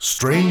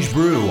Strange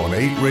Brew on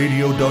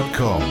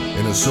 8radio.com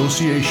in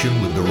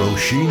association with the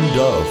Roisin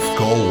Dove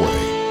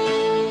Galway.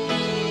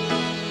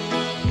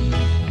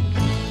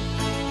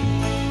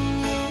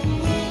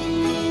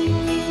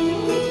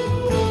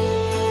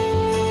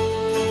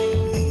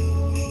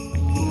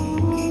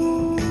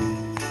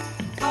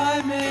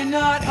 I may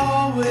not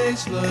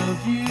always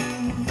love you,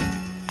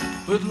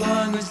 but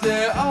long as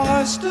there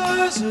are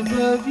stars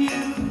above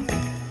you,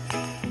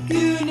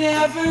 you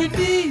never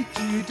need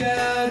to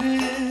doubt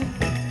it.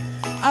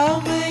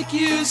 I'll make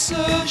you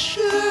so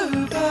sure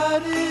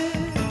about it.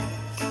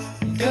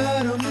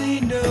 God only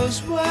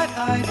knows what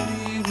I'd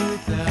be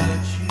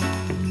without you.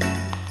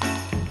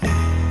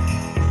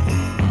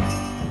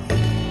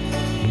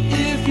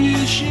 If you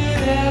should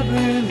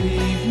ever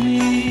leave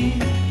me,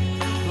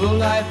 though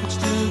life would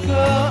still go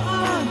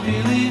on,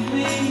 believe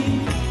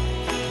me,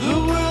 the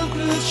world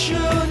could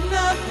show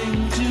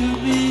nothing to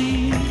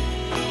me.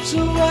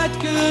 So what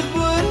good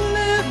would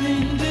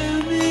living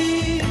do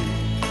me?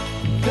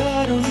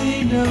 God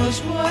only knows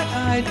what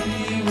I'd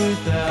be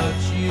without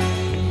you.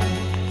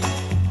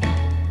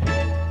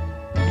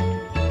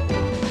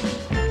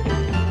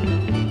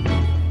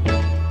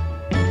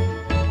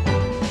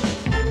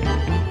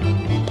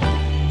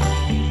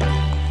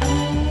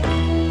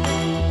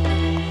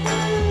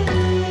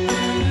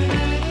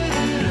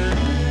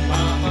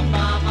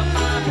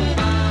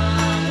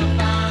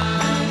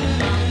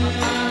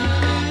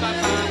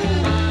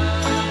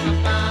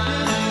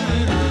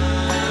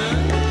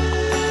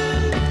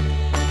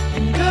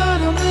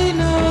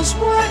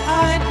 What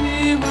I'd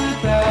be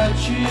without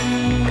you.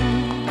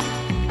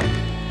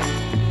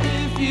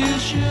 If you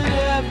should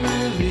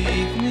ever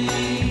leave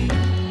me,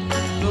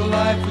 though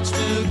life would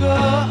still go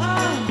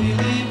on,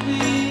 believe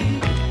me,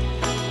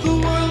 the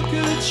world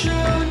could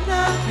show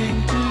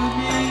nothing to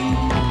me.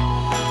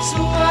 So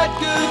what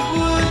good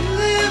would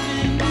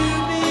living do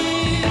me?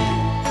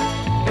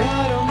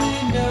 God only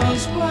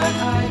knows what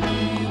I'd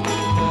be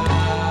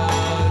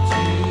without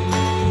you.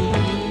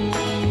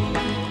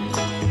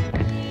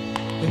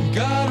 And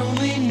God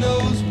only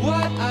knows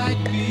what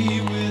I'd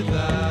be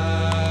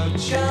without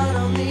you. God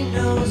only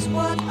knows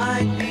what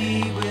I'd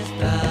be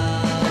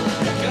without.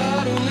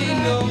 God only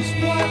knows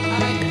what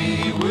I'd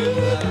be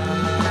without.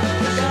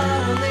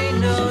 God only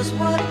knows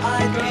what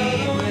I'd be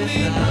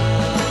without.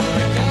 God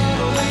only knows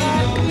what I'd be without. God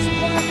only knows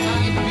what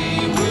I'd be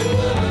without.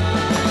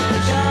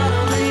 God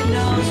only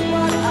knows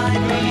what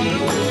I'd be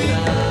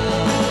without.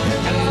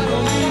 God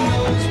only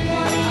knows what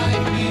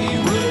I'd be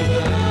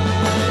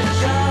without.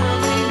 God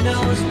only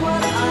knows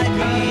what I'd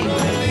be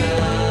without.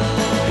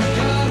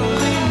 God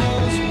only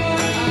knows what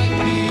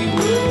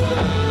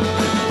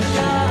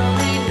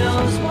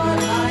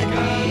I'd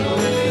be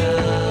without.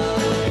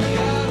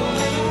 God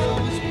only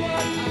knows what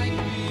I'd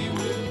be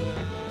without.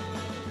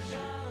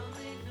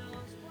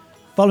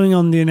 Following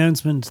on the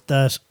announcement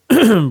that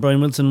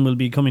Brian Wilson will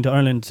be coming to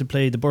Ireland to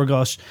play the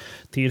Burgos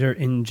Theatre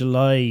in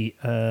July,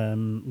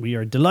 we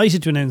are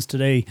delighted to announce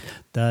today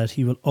that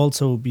he will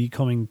also be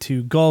coming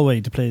to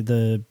Galway to play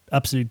the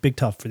absolute big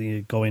top for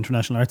the Galway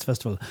International Arts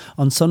Festival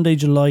on Sunday,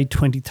 July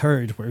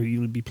 23rd, where he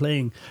will be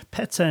playing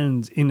Pet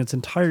Sounds in its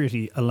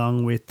entirety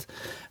along with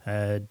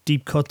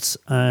deep cuts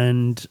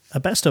and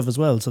a best of as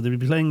well. So they'll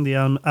be playing the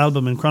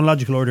album in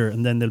chronological order,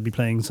 and then they'll be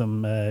playing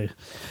some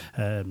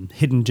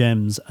hidden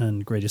gems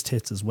and greatest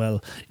hits as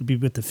well. It'll be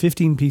with the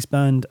 15-piece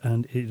band,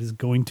 and it is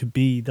going to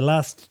be the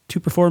last two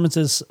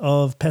performances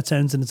of Pet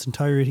Sounds in its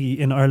entirety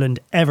in Ireland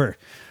ever.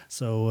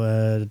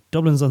 So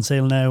Dublin's on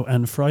sale now,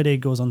 and Friday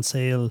goes on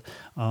sale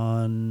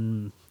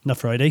on... Not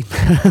Friday.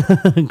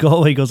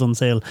 Galway goes on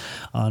sale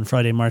on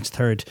Friday, March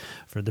 3rd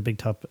for the Big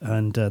Top,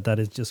 and that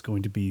is just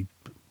going to be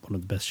one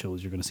of the best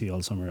shows you're going to see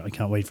all summer. I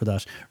can't wait for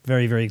that.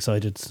 Very, very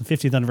excited. It's the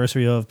 50th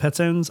anniversary of Pet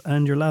Sounds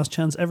and your last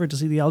chance ever to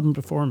see the album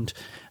performed.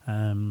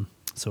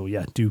 So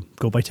yeah, do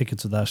go buy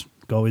tickets for that.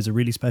 Galway's a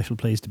really special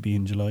place to be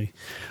in July.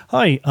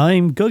 Hi,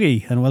 I'm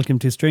Guggy, and welcome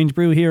to Strange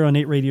Brew here on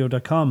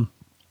 8radio.com.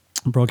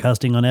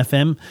 Broadcasting on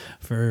FM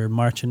for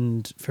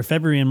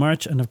February and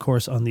March, and of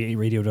course on the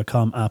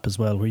 8radio.com app as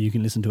well, where you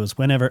can listen to us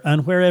whenever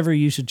and wherever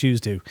you should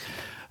choose to.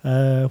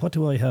 What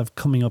do I have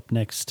coming up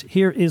next?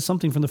 Here is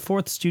something from the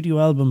fourth studio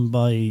album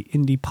by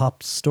indie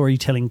pop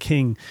storytelling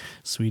king,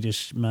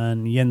 Swedish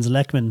man Jens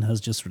Lekman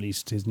has just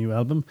released his new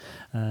album.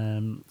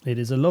 It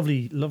is a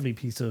lovely, lovely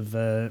piece of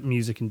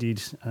music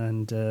indeed,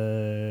 and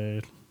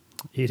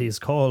it is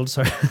called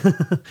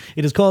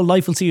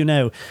Life Will See You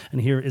Now,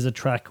 and here is a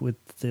track with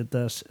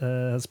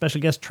that special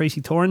guest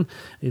Tracy Thorn.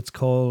 It's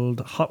called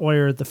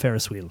Hotwire the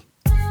Ferris Wheel.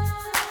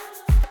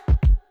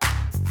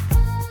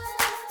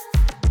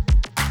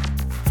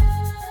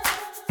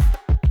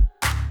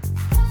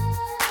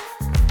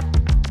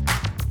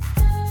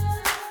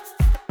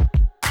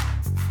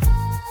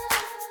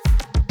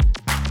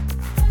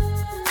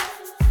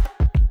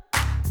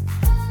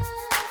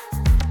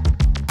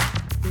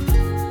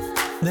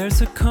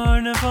 There's a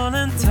carnival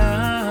in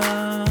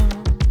town.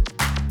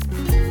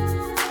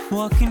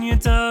 Walking your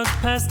dog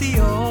past the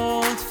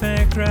old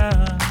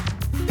fairground.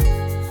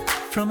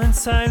 From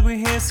inside we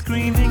hear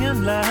screaming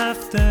and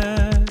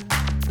laughter.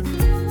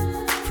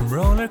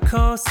 roller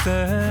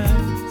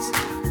coasters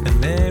and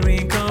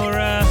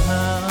merry-go-rounds.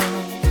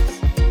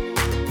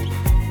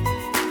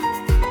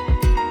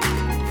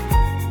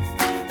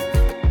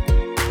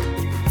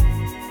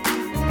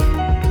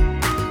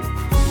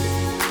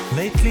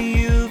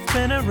 Lately you've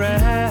been a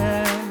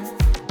wreck.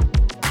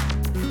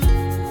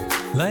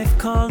 Life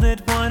called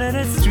it one of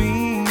its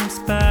dreams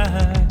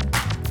back.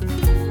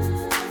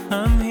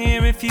 I'm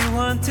here if you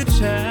want to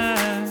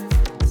chat,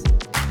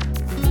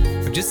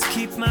 or just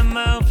keep my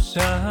mouth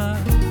shut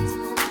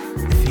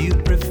if you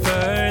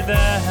prefer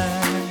that.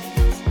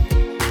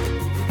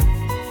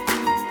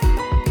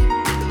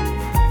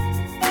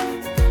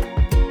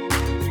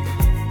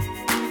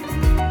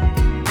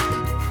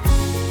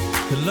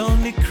 The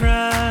lonely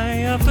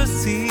cry of a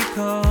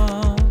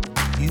seagull.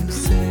 You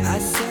say, I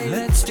say,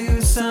 let's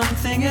do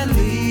something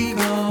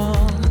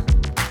illegal.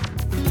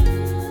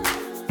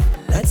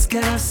 Let's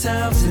get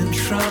ourselves in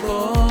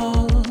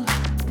trouble.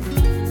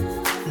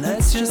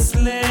 Let's just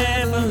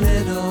live a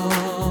little.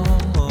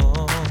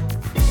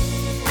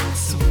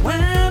 So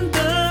when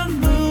the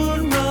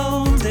moon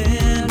rolled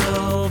in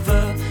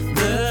over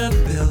the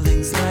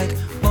buildings like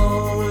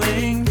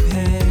bowling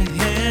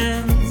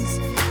pins,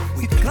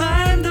 we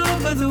climbed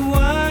over the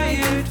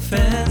wired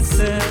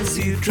fences.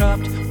 You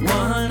dropped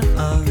one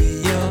of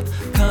your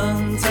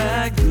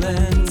contact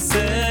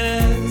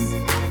lenses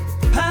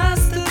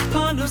past the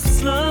pond of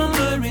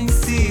slumbering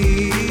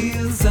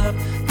seals, up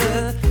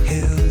the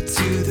hill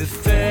to the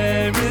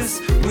Ferris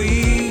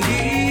wheel.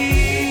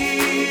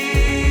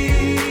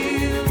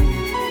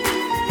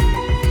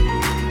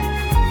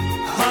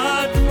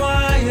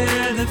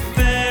 Hardwire the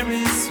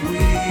Ferris wheel.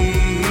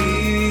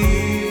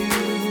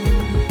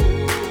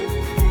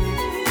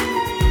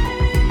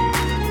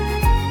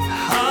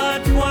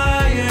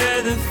 Hardwire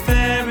the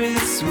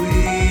Ferris wheel.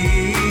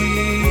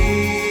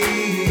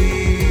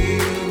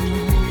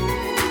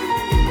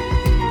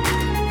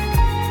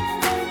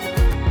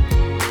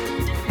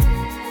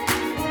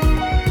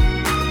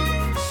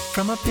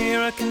 from up here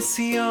I can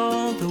see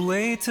all the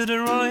way to the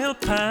royal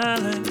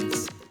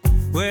palace.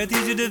 Where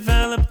did you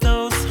develop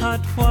those hot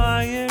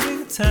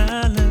wiring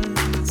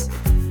talents?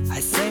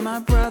 I say my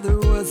brother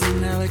was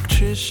an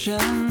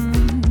electrician.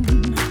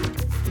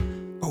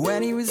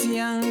 When he was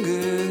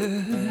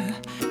younger,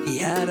 he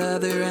had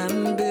other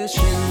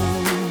ambitions.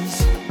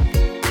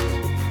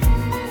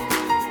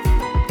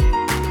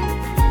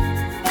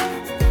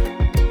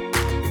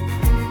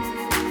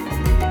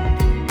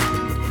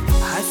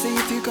 I say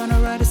if you're gonna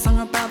write a song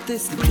about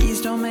this, then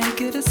please don't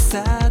make it a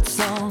sad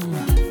song.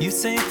 You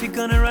say if you're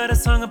gonna write a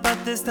song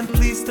about this, then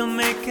please don't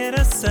make it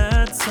a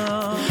sad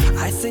song.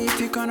 I say if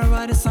you're gonna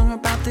write a song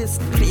about this,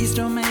 then please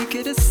don't make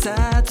it a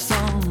sad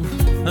song.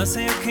 I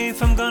say okay,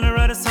 if I'm gonna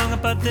write a song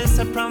about this,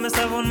 I promise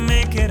I won't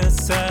make it a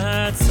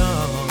sad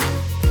song.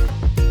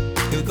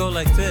 It'll go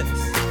like this.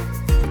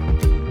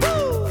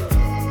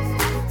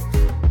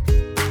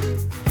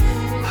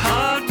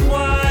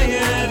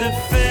 Hardwire the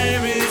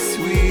Ferris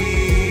wheel.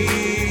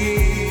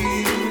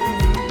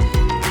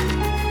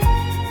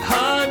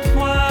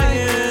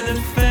 Hardwire the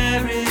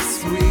Ferris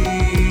wheel.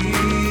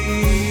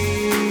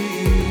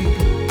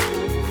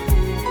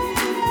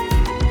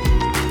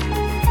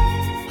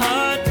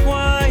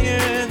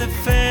 Hardwire the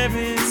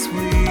Ferris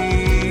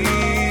wheel.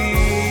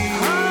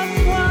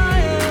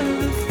 Hardwire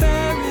the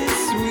Ferris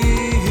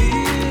wheel.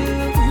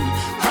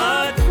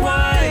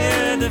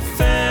 Hardwire the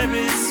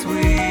Ferris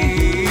wheel.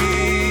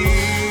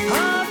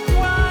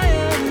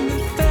 Hardwire the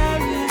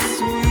Ferris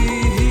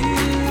wheel.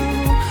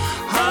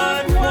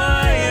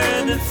 Hardwire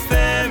the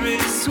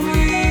Ferris wheel.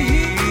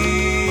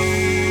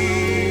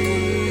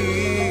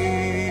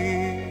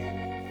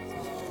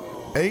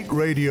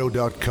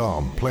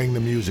 8radio.com, playing the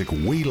music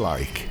we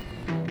like.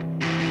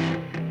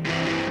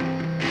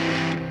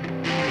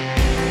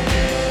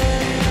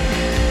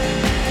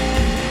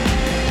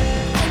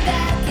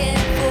 Back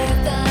and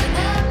forth, I'm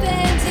up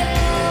and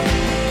down.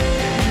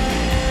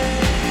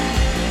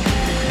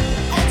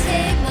 I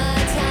take my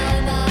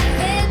time, I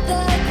hit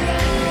the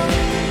ground.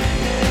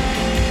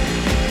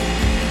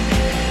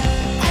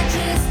 I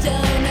just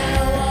don't know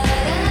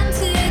what I'm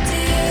to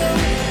do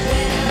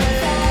when I'm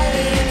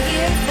falling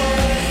here for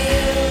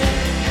you.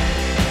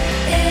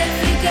 If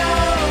you go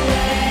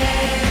away,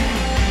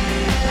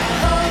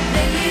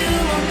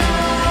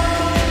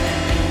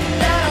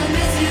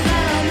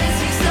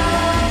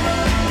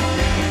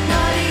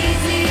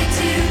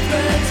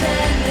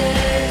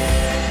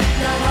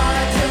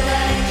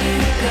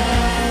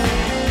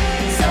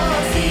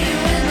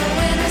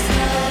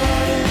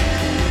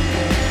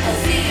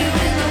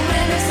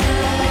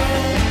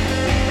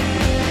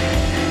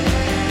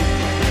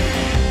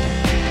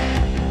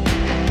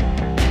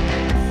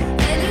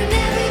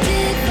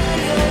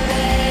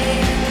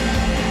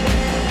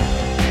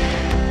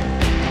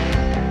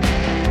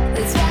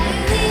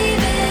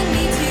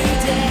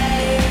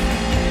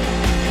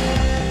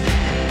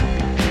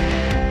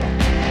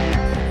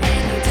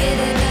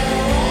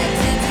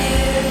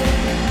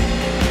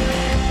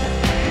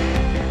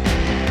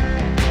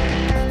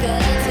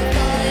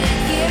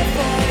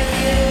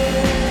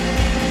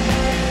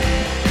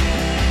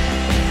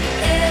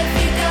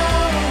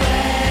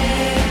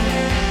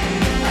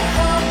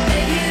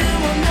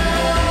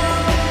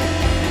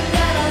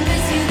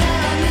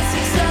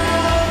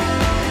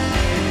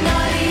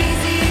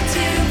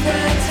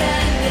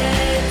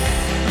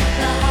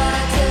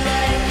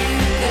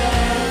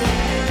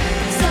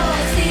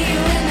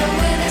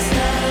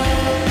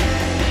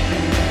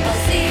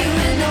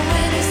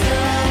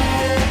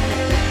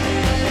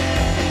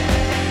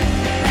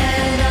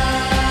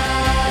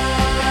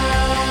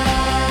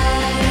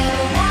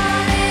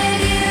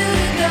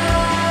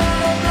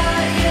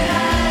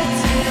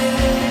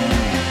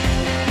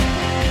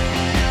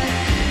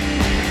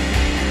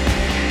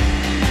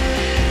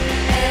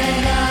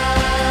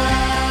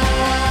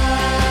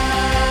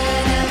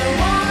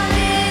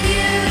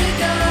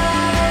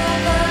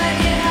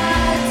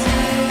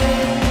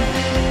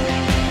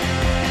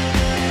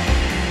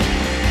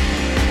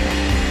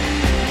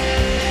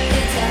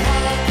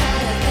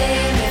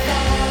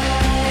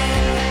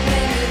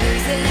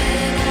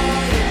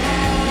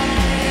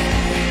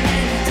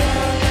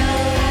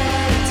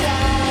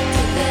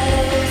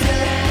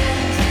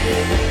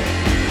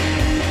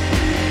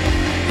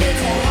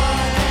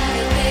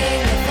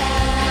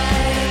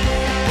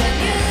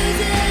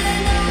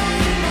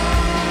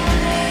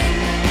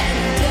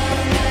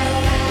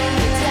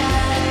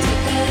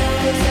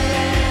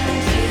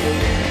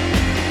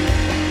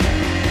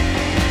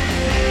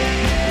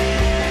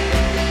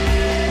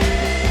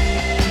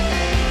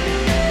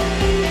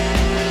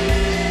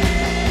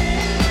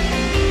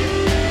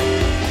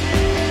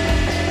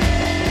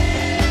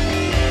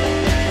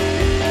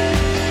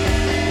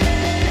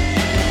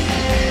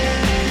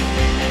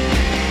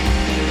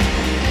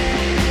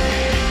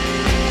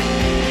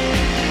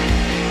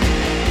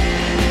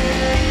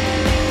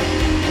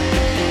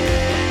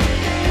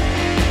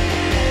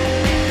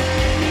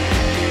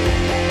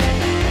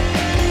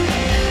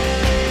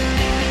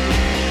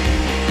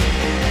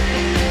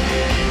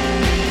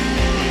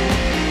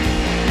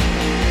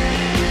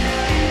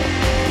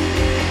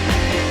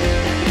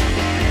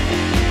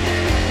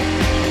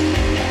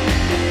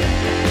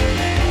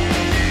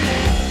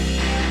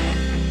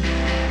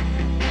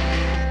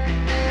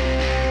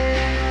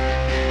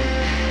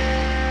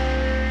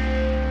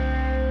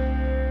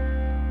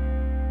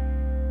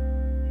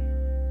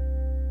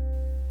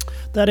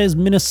 That is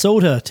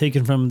Minnesota,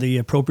 taken from the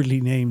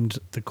appropriately named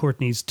The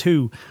Courtneys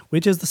 2,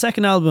 which is the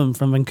second album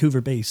from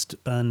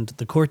Vancouver-based band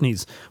The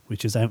Courtneys,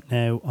 which is out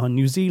now on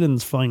New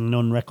Zealand's Flying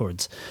Nun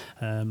Records.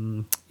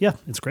 Yeah,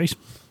 it's great.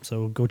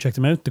 So go check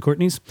them out, The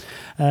Courtneys.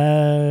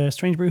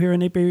 Strange Brew here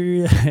on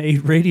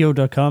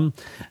 8radio.com.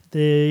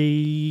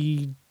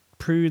 The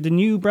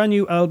brand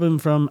new album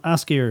from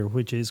Askir,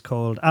 which is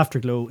called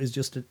Afterglow, is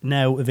just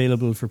now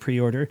available for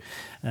pre-order.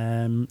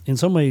 In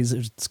some ways,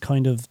 it's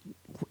kind of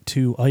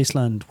to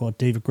Iceland what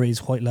David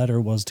Gray's White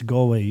Ladder was to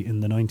Galway in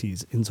the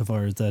 90s,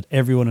 insofar as that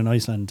everyone in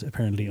Iceland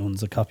apparently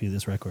owns a copy of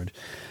this record,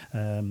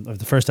 of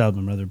the first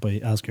album rather, by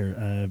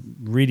Askir.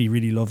 Really,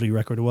 really lovely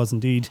record it was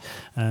indeed,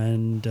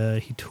 and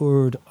he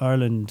toured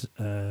Ireland,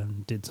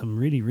 did some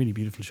really, really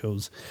beautiful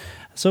shows.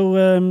 So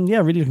yeah,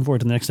 really looking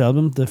forward to the next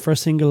album. The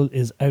first single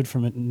is out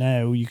from it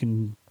now. You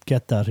can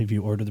get that if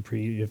you order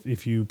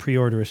if you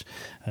pre-order it.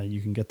 You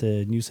can get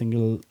the new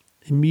single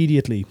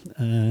immediately.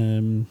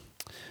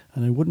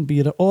 And I wouldn't be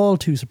at all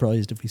too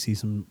surprised if we see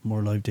some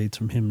more live dates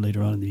from him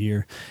later on in the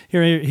year.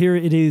 Here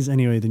it is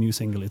anyway, the new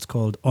single. It's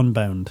called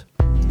Unbound.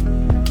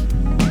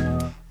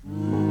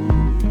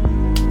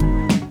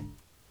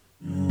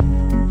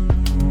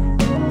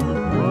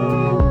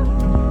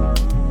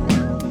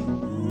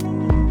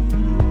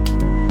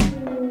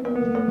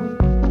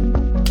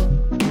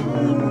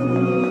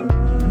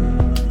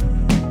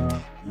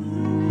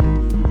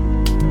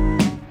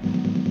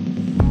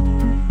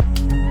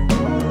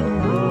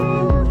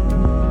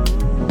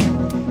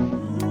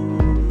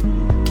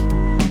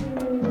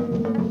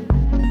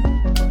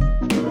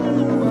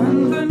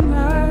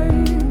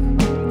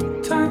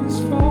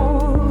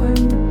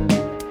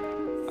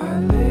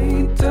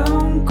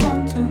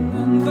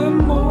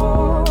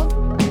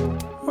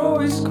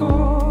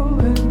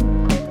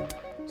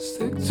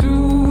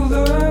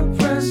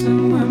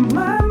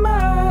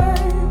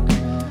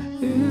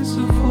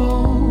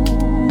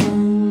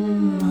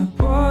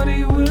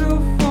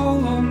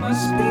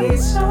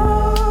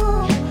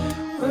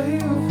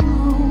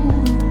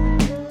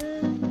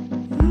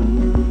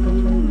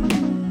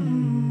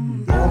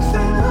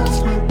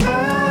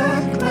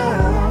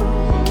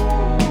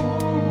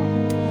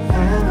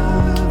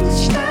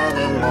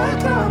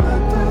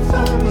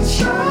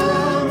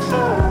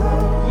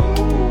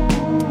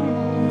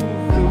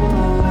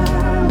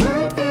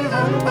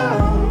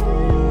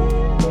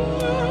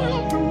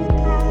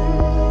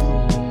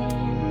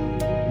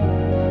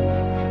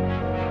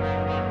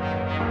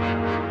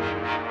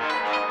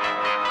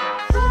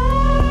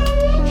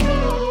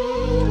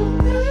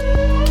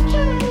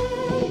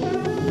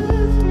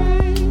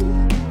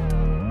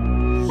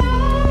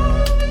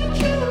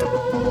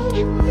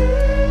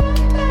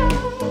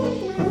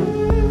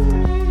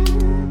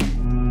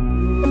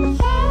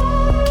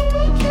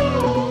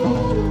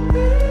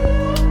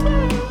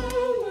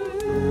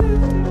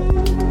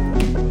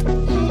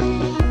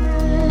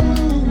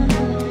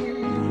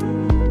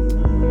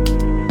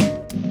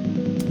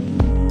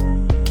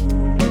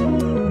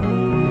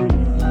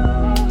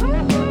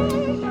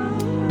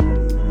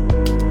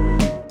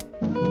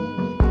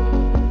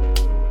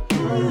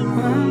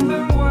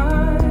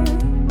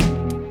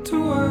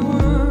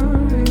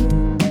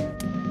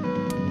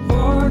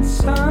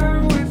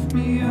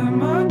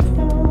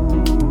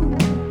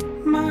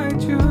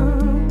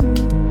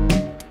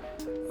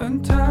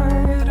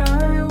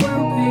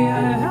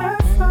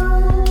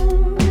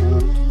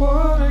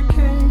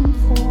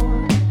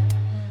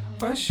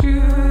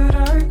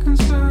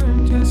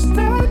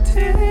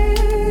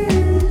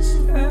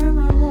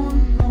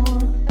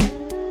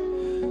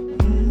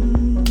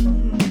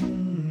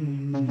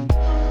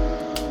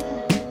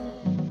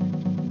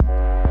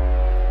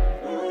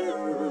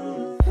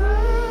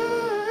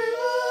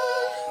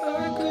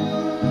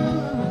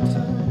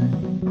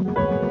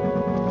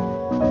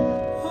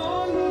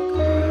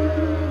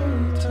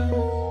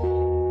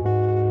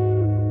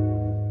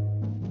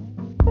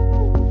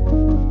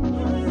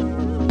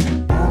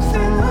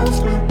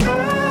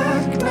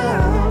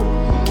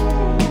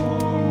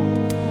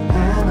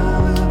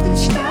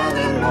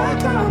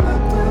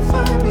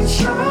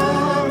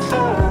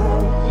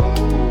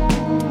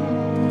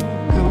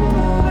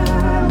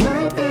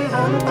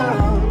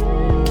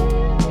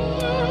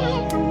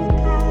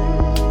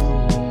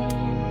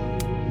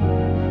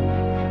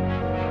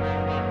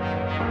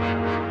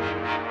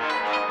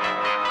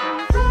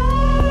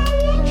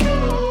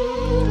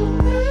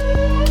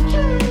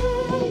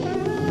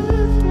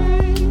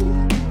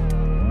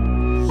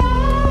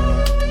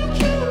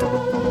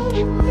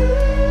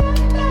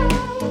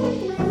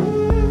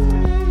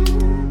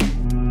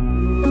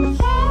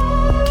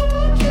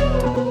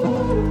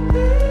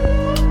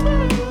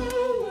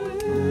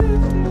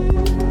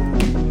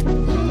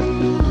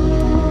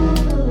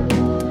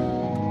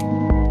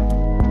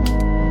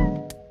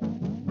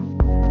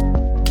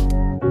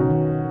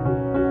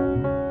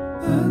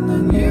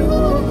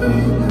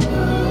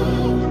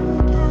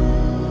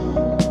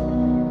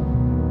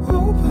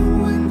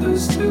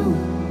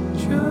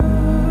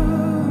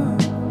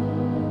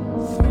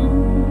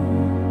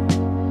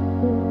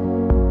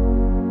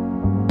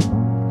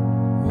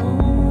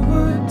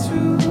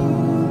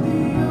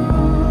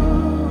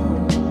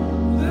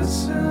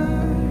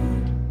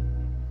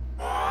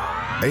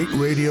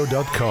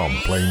 8radio.com,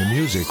 playing the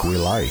music we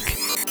like.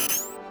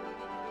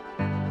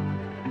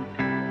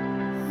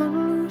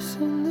 Loose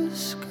in the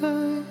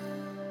sky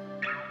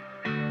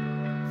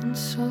and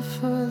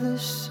suffer the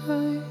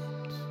sights.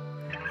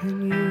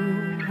 And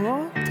you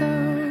walked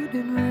out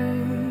in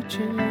rage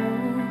and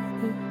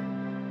order.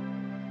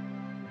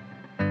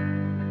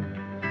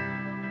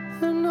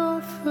 An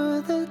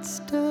offer that's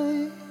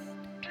died.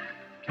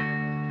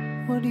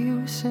 What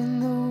use in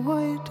the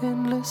white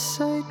endless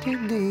sight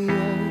in the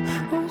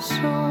eye was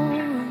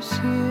always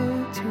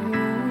here to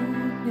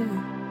warn you.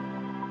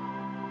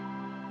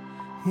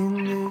 In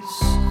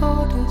this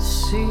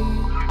odyssey,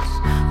 it's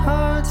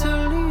hard to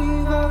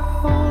leave. I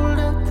hold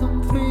at the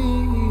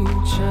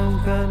breach.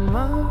 I've got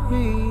my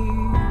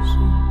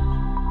reasons.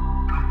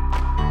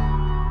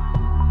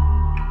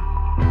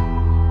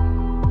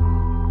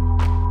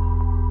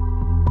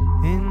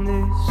 In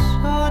this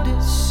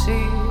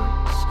odyssey,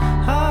 it's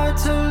hard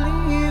to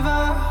leave. I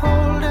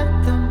hold at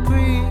the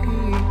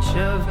breach.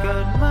 I've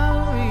got my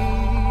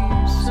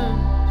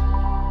reasons.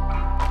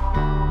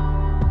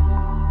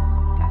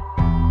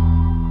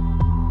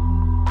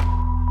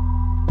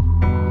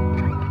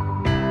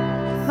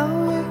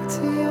 I'll wake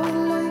to your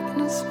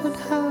likeness, but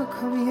how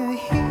come you're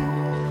here?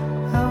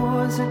 I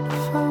wasn't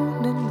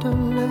found and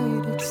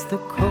delayed. It's the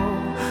call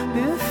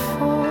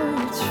before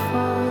it's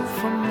far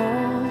from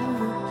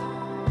over.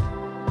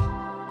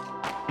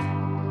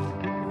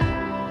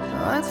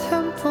 My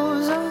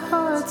temples are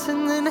hearts,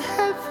 and then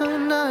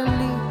heaven I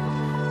leave.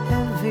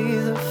 Heavy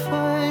the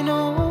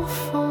final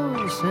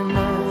force, and I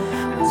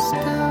was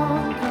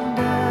down and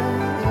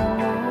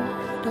dying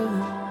order.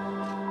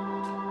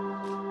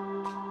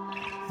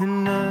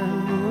 And I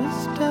was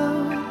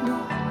down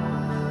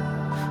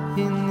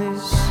in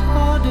this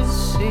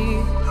odyssey.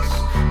 It's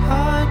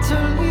hard to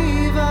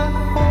leave. I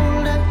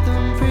hold at the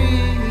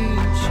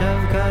breach.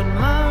 I've got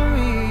my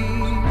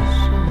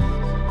reasons.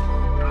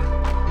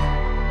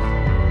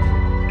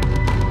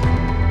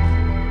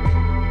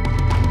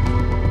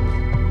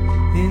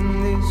 In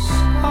this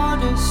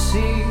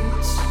odyssey,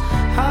 it's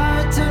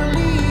hard to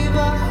leave. I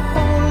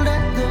hold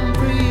at the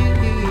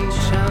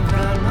breach. I've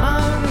got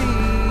my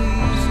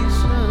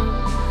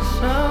reasons.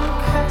 I'm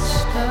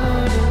cast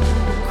out in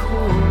the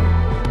cold.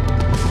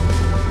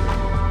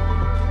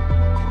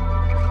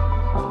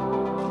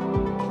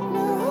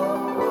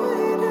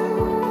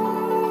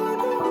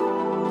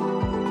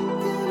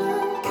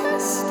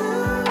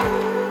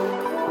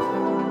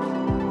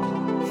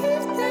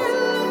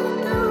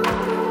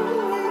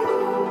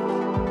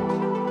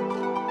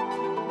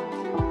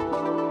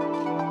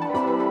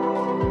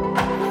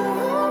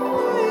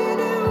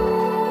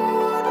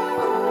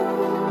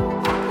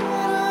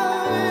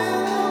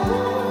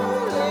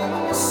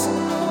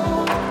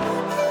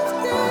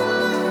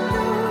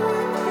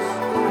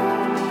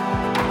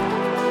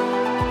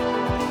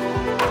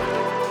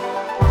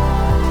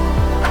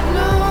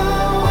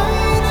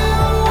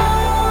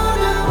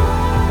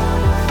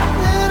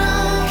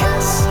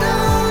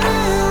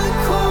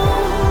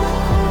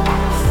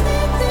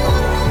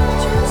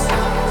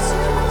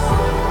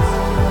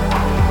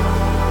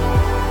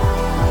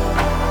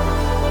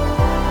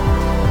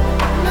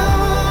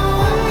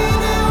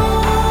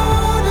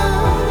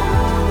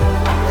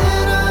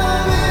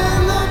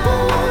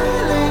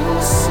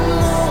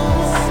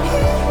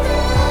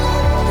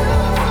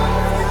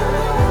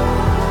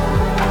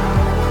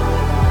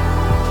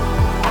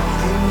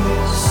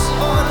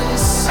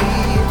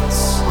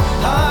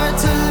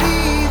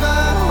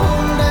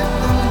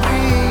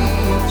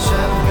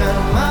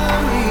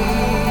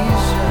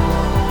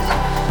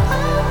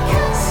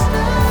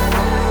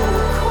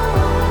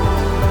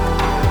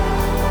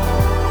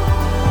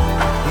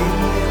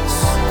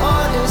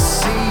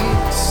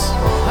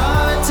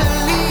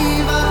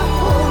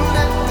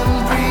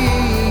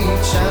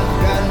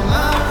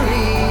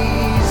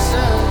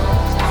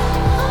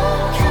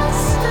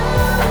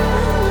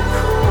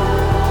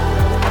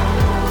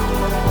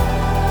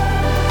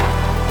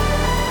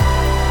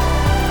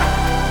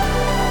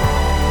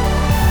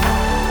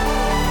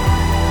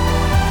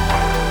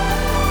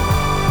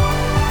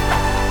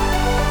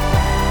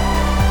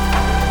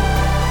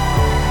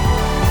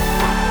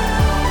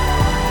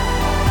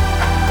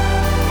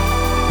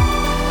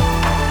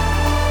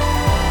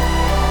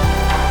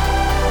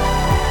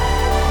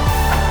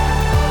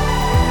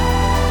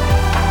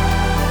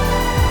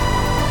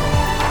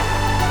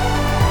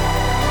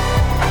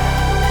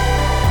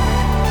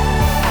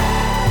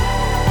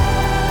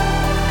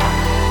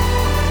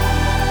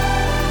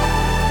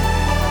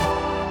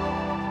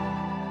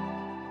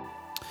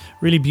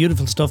 Really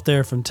beautiful stuff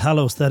there from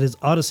Talos. That is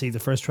Odyssey, the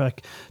first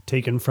track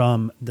taken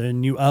from the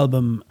new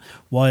album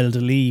Wild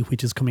Lee,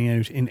 which is coming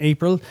out in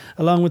April,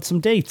 along with some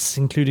dates,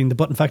 including the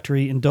Button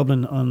Factory in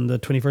Dublin on the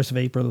 21st of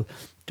April,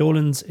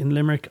 Dolan's in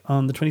Limerick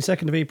on the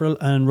 22nd of April,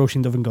 and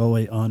Roisin Dove in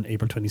Galway on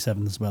April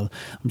 27th as well.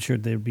 I'm sure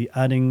they'll be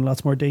adding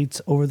lots more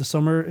dates over the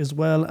summer as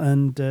well,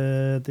 and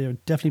they're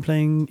definitely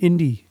playing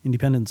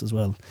independents as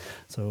well.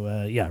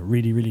 So yeah,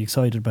 really, really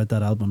excited about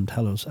that album.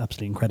 Talos,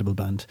 absolutely incredible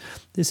band.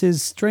 This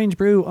is Strange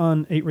Brew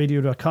on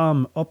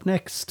 8radio.com. Up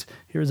next,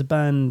 here's a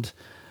band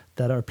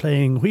that are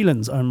playing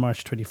Whelan's on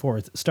March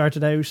 24th.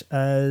 Started out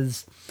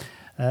as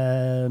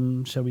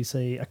shall we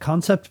say, a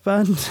concept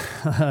band,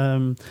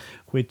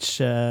 which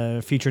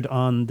featured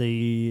on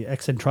the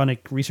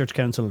Eccentronic Research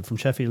Council from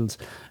Sheffield's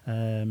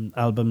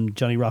album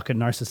Johnny Rocket,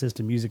 Narcissist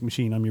and Music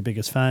Machine, I'm Your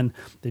Biggest Fan.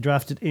 They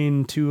drafted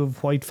in two of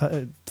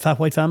Fat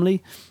White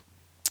Family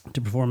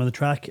to perform on the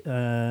track,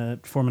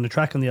 performing a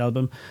track on the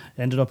album.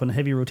 Ended up on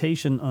heavy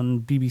rotation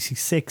on BBC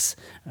Six,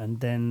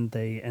 and then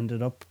they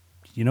ended up,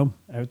 you know,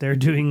 out there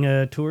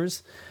doing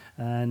tours.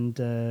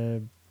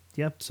 And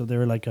yep, so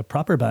they're like a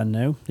proper band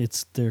now.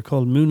 They're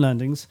called Moon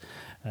Landings.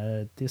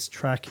 This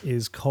track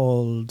is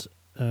called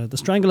The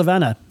Strangle of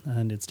Anna,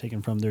 and it's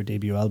taken from their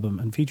debut album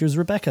and features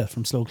Rebecca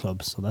from Slow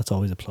Club, so that's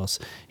always a plus.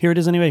 Here it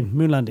is anyway,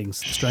 Moon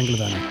Landings, The Strangle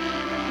of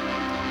Anna.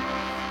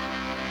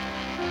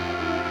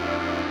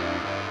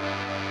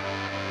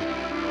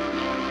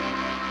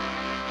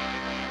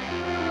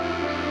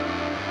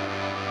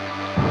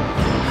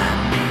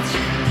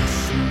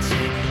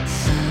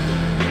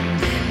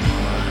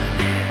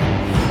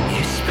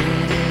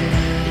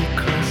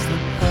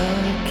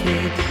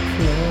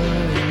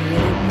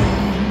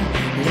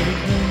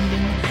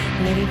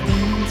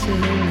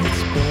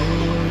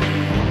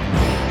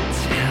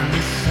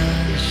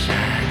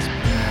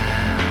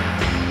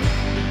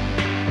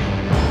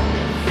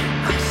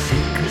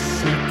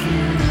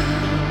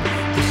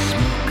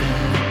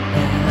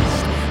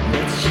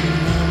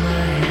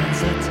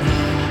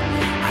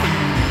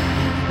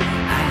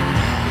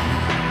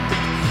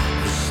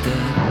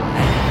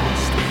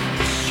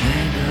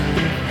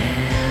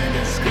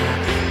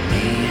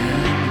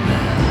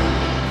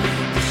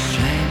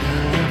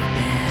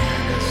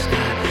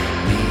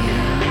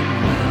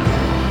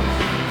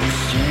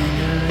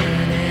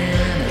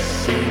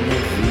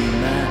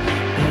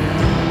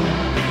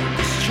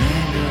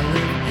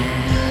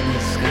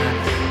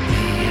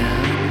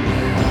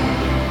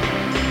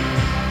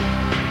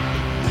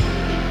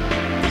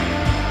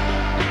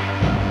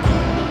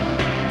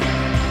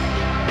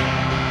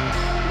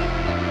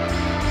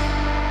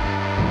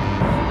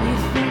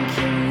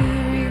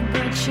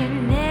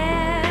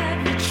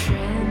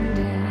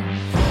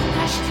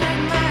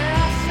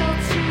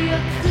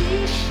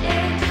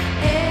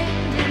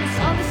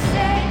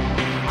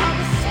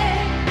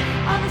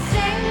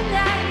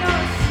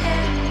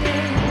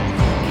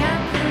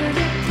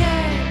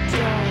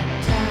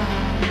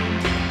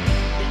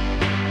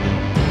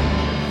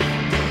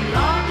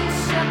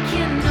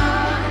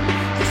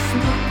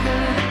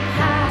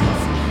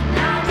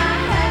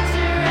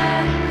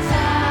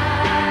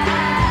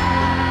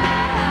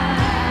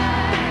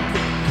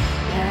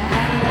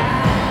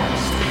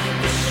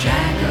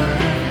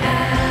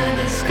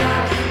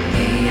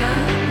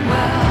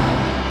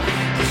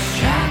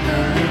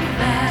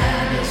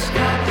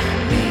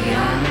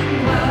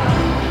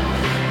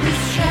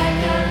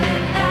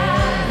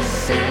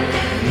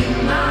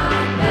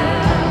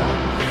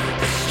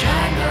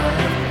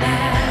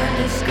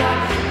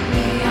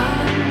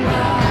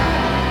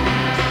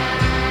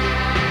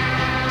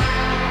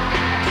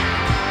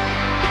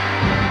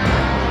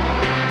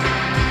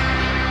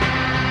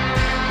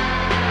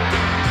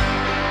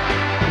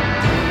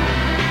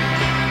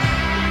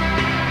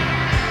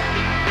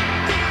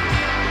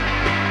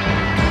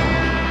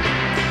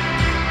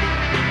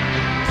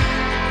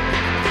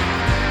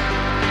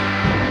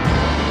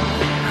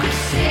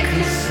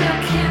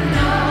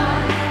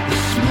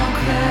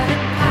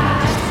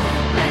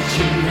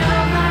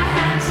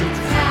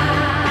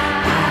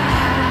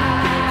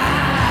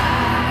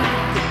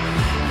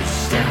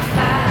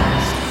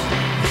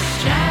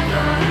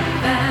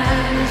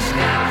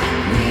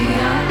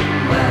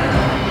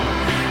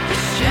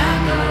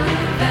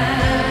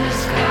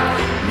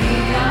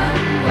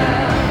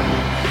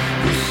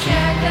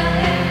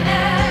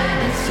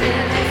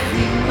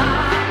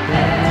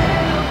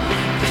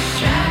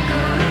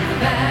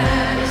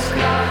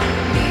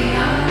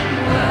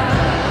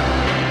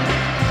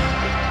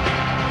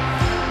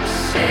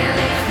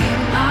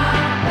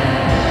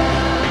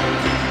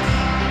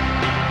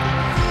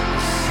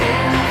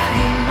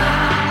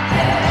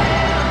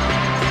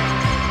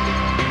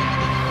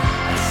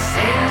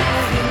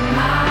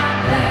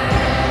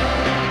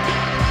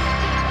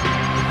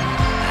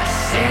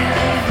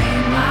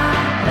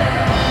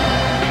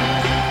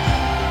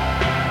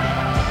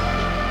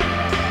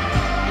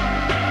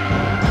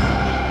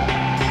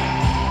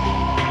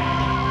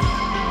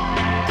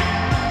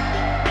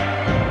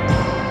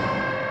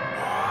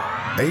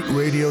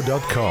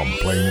 Radio.com,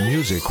 playing the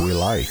music we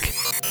like.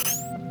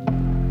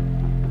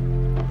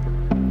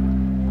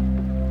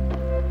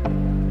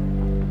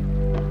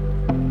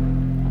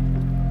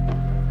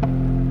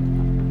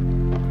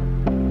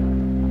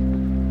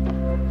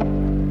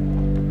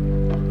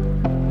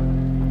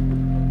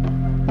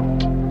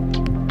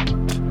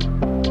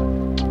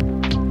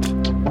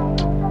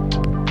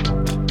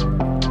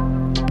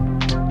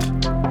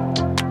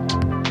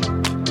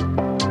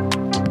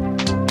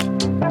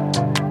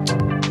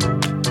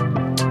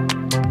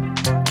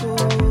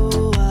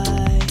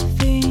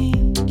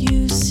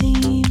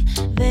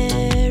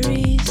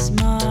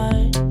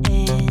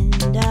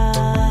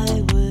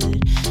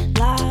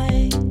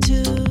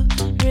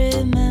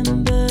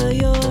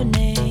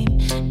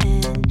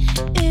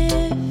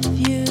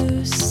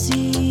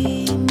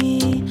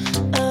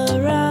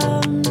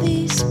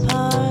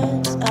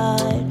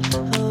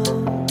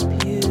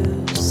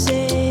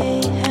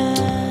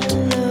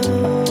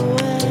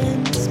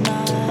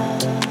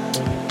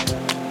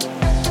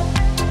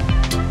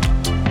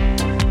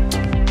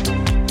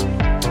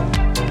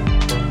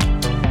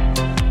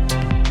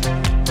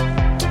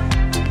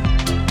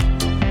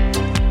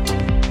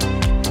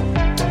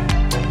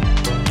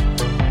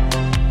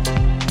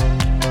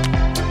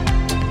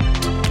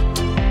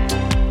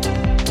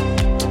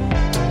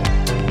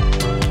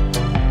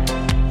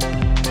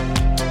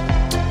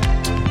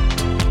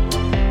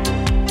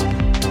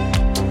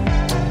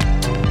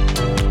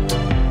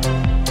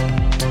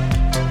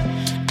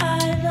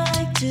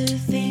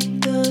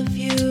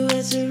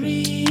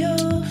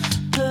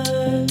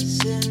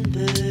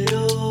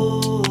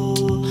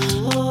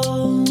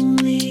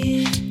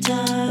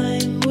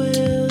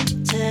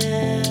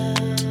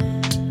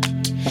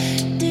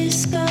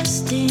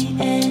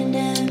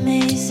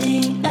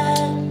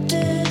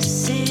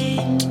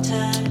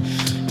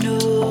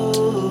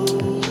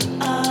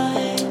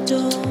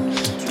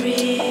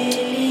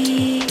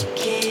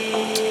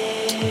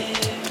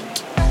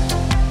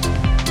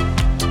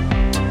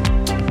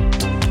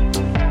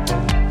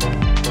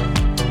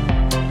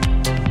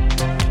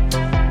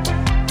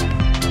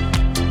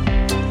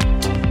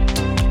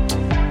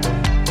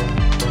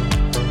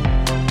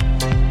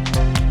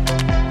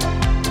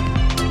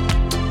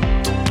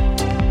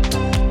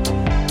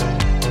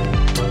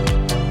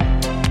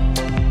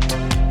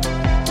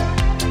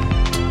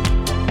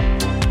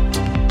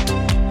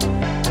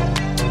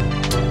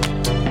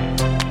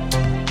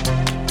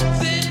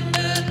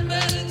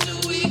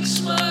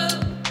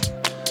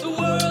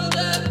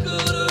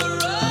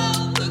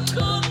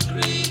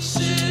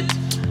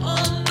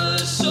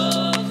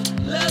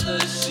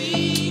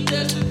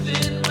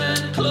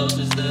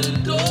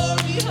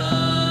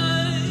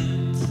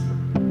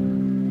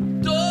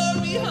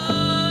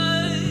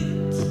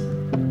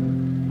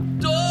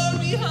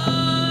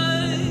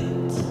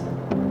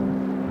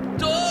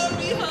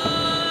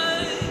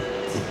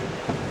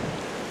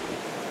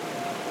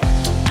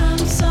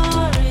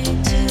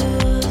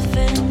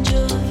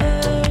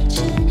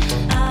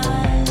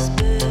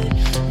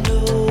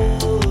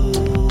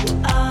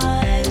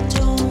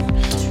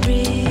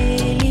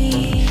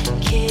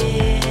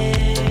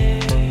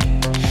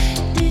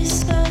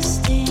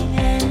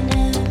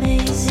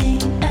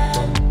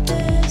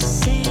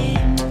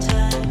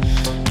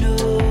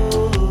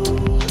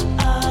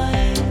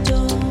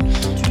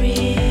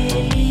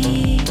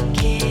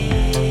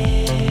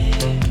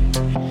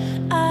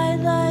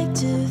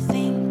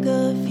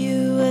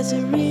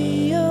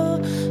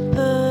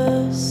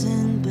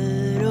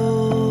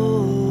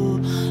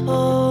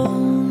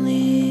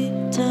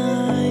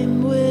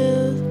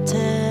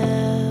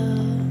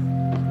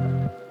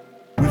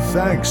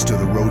 Thanks to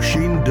the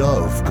Roisin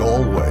Dove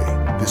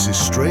Galway. This is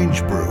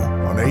Strange Brew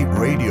on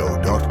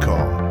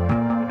 8radio.com.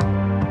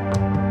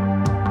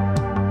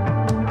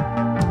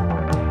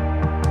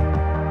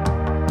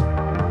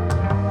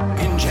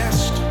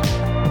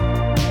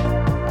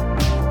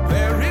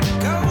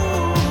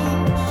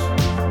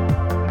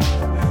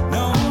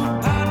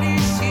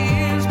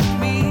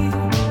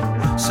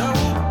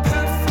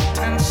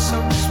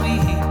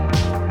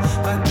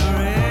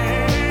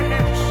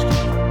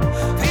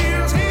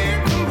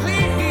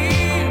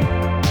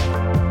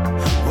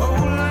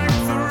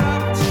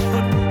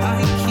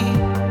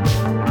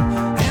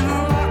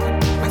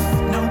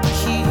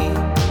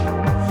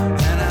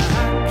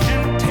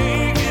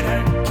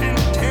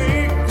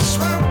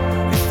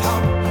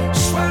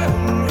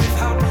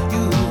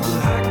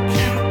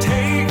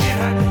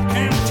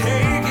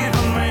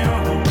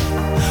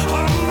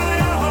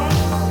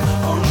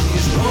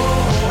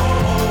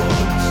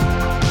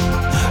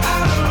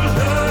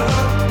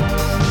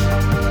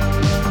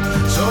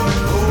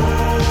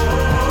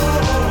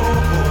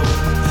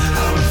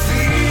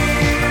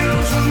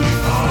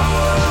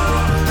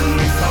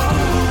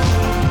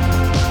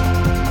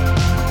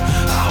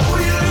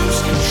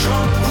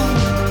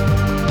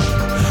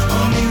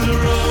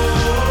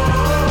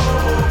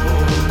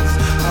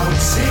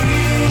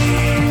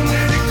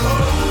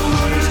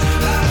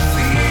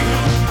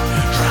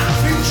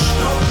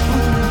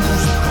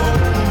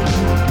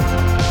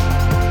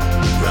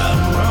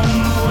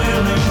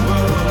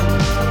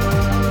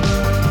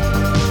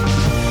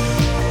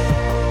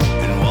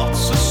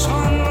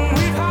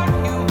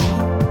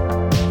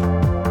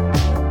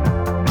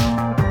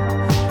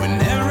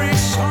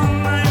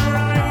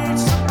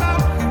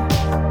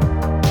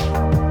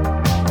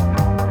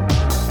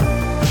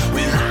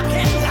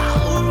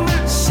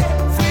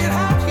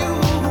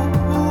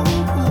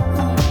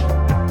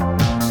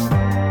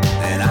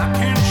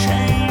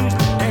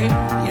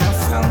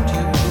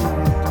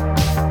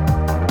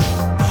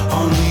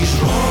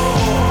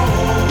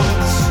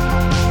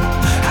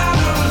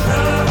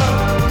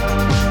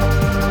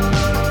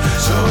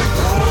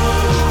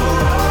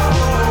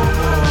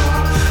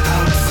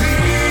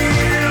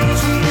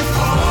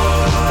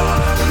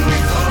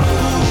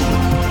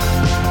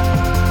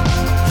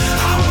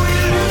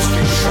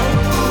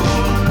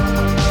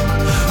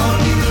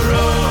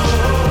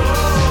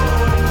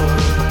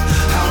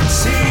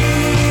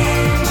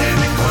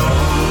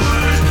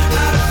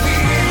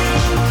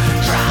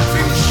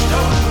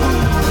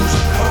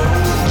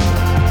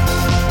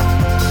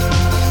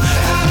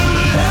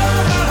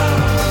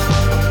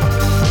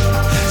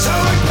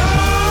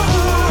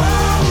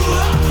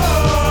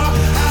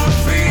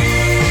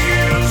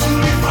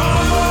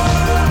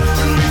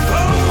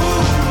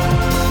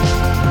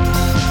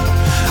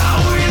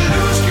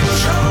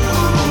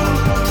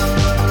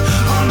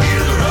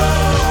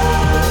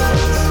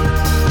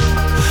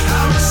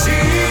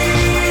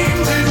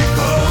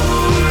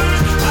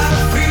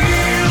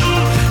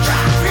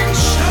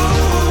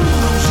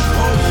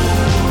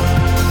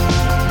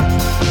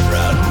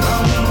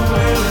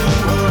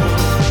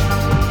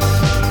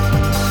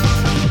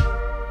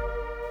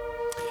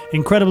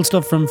 Incredible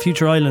stuff from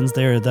Future Islands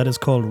there. That is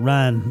called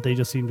Ran. They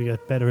just seem to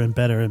get better and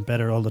better and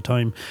better all the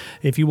time.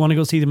 If you want to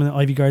go see them in the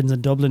Ivy Gardens in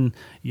Dublin,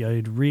 yeah,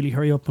 I'd really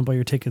hurry up and buy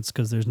your tickets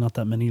because there's not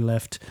that many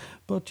left.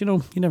 But, you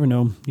know, you never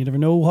know. You never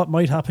know what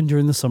might happen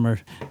during the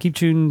summer. Keep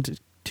tuned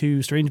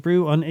to Strange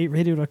Brew on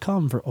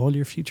 8radio.com for all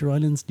your Future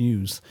Islands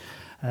news.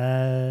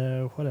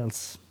 What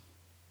else?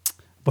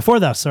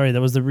 Before that, sorry,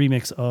 that was the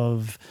remix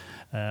of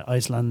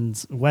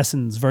Iceland's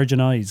Wesson's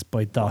Virgin Eyes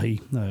by Dahi.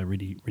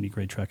 Really, really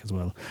great track as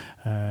well.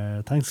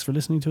 Thanks for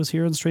listening to us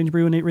here on Strange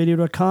Brew on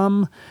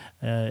 8radio.com.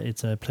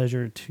 It's a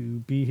pleasure to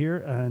be here,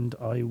 and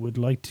I would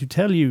like to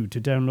tell you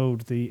to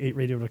download the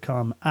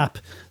 8radio.com app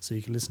so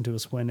you can listen to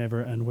us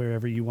whenever and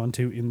wherever you want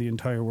to in the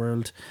entire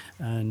world.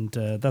 And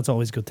that's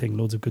always a good thing.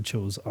 Loads of good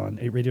shows on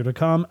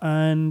 8radio.com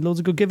and loads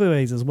of good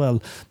giveaways as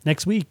well.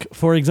 Next week,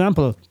 for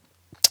example,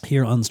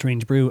 here on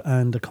Strange Brew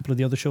and a couple of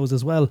the other shows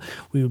as well,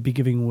 we will be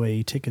giving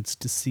away tickets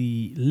to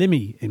see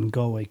Limmy in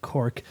Galway,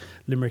 Cork,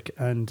 Limerick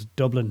and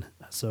Dublin.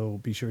 So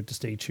be sure to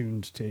stay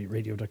tuned to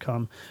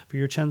radio.com for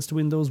your chance to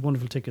win those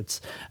wonderful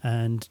tickets.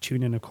 And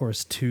tune in, of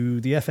course,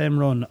 to the FM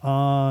run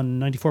on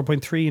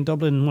 94.3 in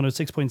Dublin,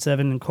 106.7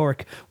 in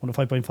Cork,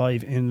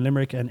 105.5 in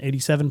Limerick and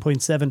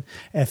 87.7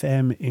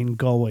 FM in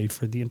Galway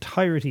for the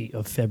entirety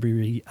of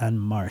February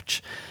and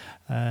March.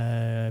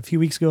 A few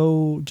weeks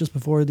ago, just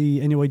before the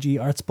NUIG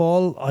Arts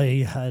Ball,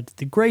 I had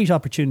the great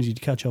opportunity to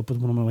catch up with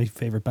one of my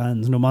favourite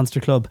bands, No Monster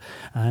Club,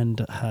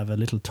 and have a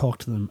little talk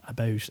to them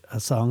about a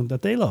song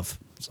that they love.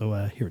 So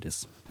here it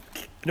is.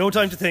 No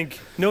time to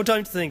think. No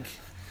time to think.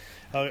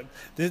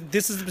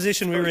 This is the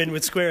position we were in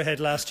with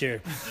Squarehead last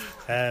year.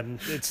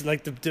 It's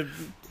like the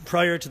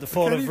prior to the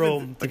fall of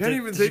Rome, the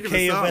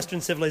decay of Western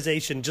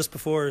civilization, just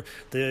before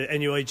the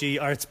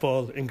NUIG Arts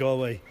Ball in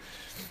Galway.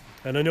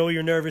 And I know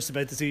you're nervous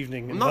about this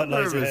evening. I'm not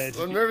nervous.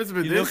 I'm nervous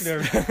about this. You look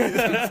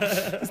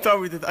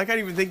nervous. I can't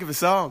even think of a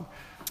song.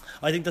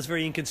 I think that's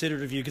very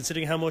inconsiderate of you,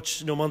 considering how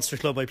much No Monster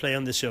Club I play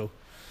on this show.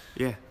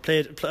 Yeah. Play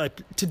it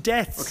to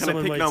death. Or can I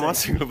someone pick might No say.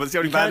 Monster Club? It's the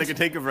only You band I can't- can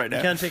think of right now.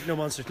 You can't pick No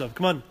Monster Club.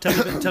 Come on,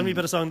 tell me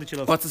about a song that you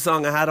love. What's the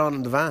song I had on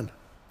in the van?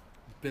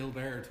 Bill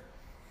Baird.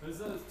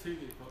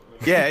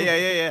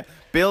 Yeah.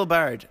 Bill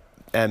Baird,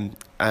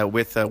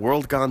 with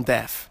World Gone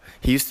Deaf.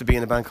 He used to be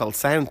in a band called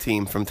Sound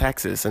Team from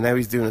Texas, and now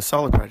he's doing a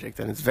solo project,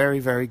 and it's very,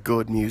 very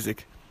good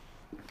music.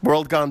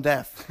 World Gone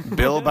Deaf.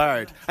 Bill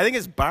Baird. I think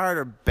it's Bard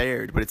or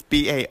Baird, but it's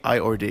Baird.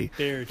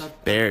 Beard.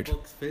 Baird.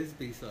 Bucks Fizz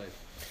B-side.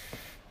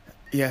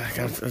 Yeah, I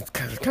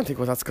can't think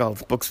what that's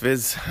called. Bucks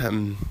Fizz.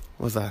 What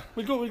was that?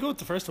 We'll go with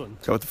the first one.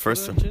 Go with the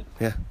first Well, one.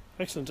 Yeah.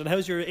 Excellent. And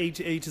how's your A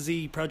to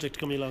Z project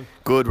coming along?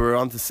 Good, we're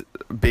on to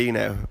B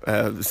now.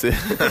 And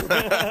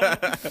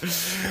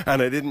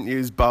I didn't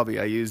use Bobby,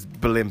 I used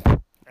Blimp.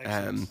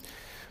 Excellent.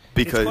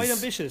 Because it's quite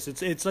ambitious.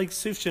 It's like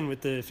Sufjan with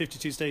the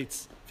 52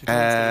 states.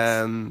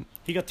 51 states.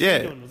 He got 3 yeah.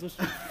 done, was it?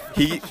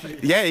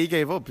 he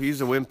gave up.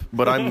 He's a wimp,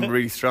 but I'm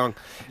really strong.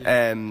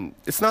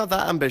 It's not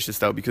that ambitious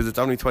though, because it's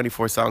only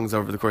 24 songs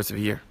over the course of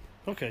a year.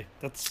 Okay,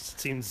 that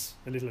seems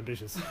a little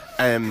ambitious.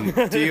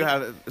 Do you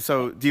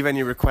have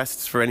any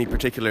requests for any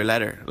particular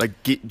letter? Like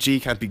G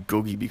can't be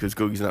Googie because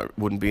Googie's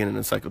wouldn't be in an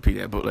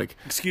encyclopedia, but like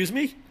Excuse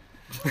me?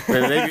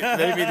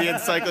 maybe the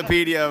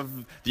encyclopedia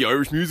of the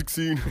Irish music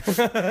scene.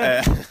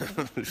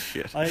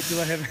 Shit. Do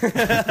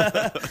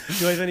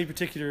I have any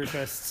particular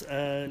requests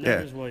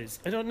letters wise?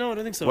 I don't know. I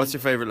don't think so. What's your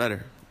favourite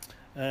letter?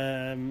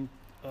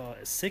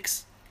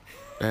 6.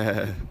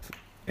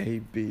 A,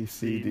 B,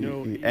 C, D,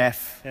 No, E,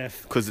 F.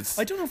 F. Because it's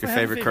I don't know if your I have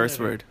a favourite curse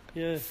letter. word.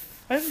 Yeah,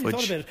 I haven't really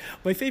thought Fudge. about it.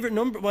 My favorite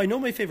number. Well, I know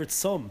my favorite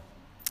sum.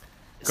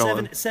 Go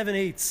on.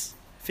 7/8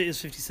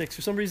 is 56.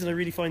 For some reason, I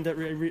really find that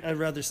really I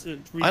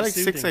like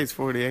soothing. 6, 8,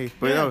 48.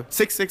 But Yeah. no,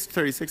 6, 6,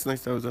 36,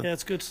 nice though. Yeah,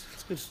 it's good.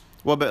 It's good.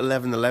 What about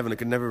 11, 11? I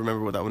could never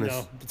remember what that one is.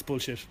 No, that's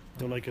bullshit.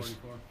 Don't like it.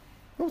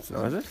 No, it's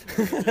not, is it?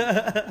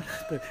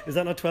 Is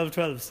that not 12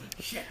 12s?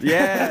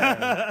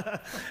 Yeah.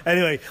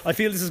 Anyway, I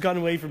feel this has gone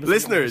away from the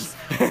Listeners,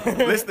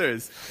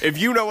 if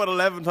you know what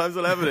 11 times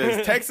 11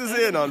 is, text us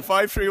in on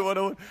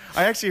 53101.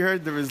 I actually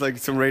heard there was like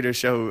some radio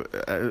show,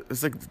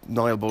 it's like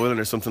Niall Boylan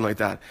or something like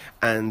that,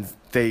 and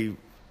they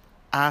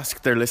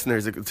asked their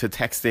listeners to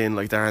text in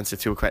like their answer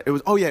to a question. It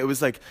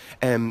was like,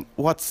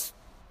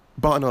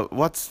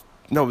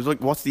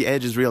 what's the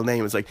Edge's real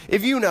name? It's like,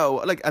 if you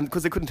know, like, and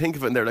because they couldn't think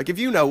of it, and they're like, if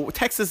you know,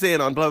 text us in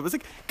on blah. It's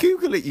like,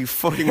 Google it, you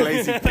fucking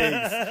lazy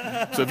pigs.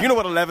 So if you know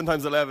what 11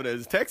 times 11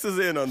 is, text us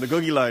in on the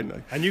Googie line.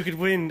 Like, And you could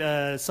win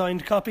a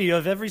signed copy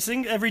of every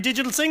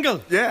digital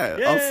single. yeah,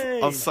 Yay!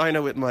 I'll sign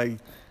it with my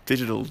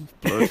digital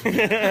blood.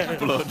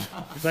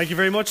 Thank you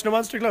very much, No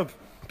Monster Club.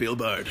 Bill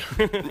Baird.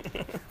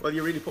 Well,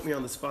 you really put me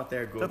on the spot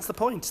there, good. That's the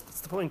point.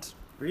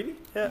 Really?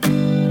 Yeah.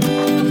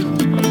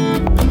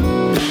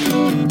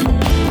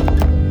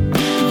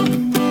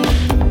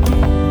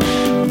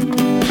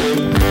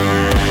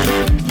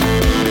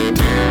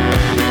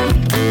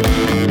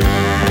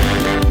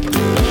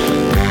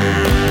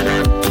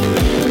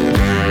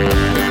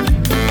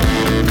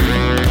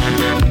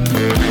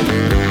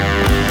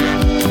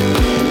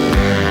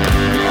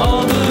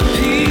 All the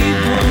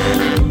people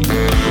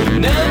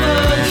never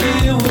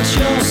hear what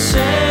you're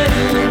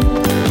saying.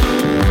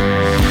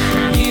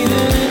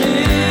 Even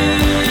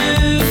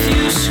if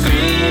you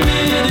scream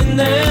it in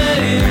their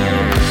ear,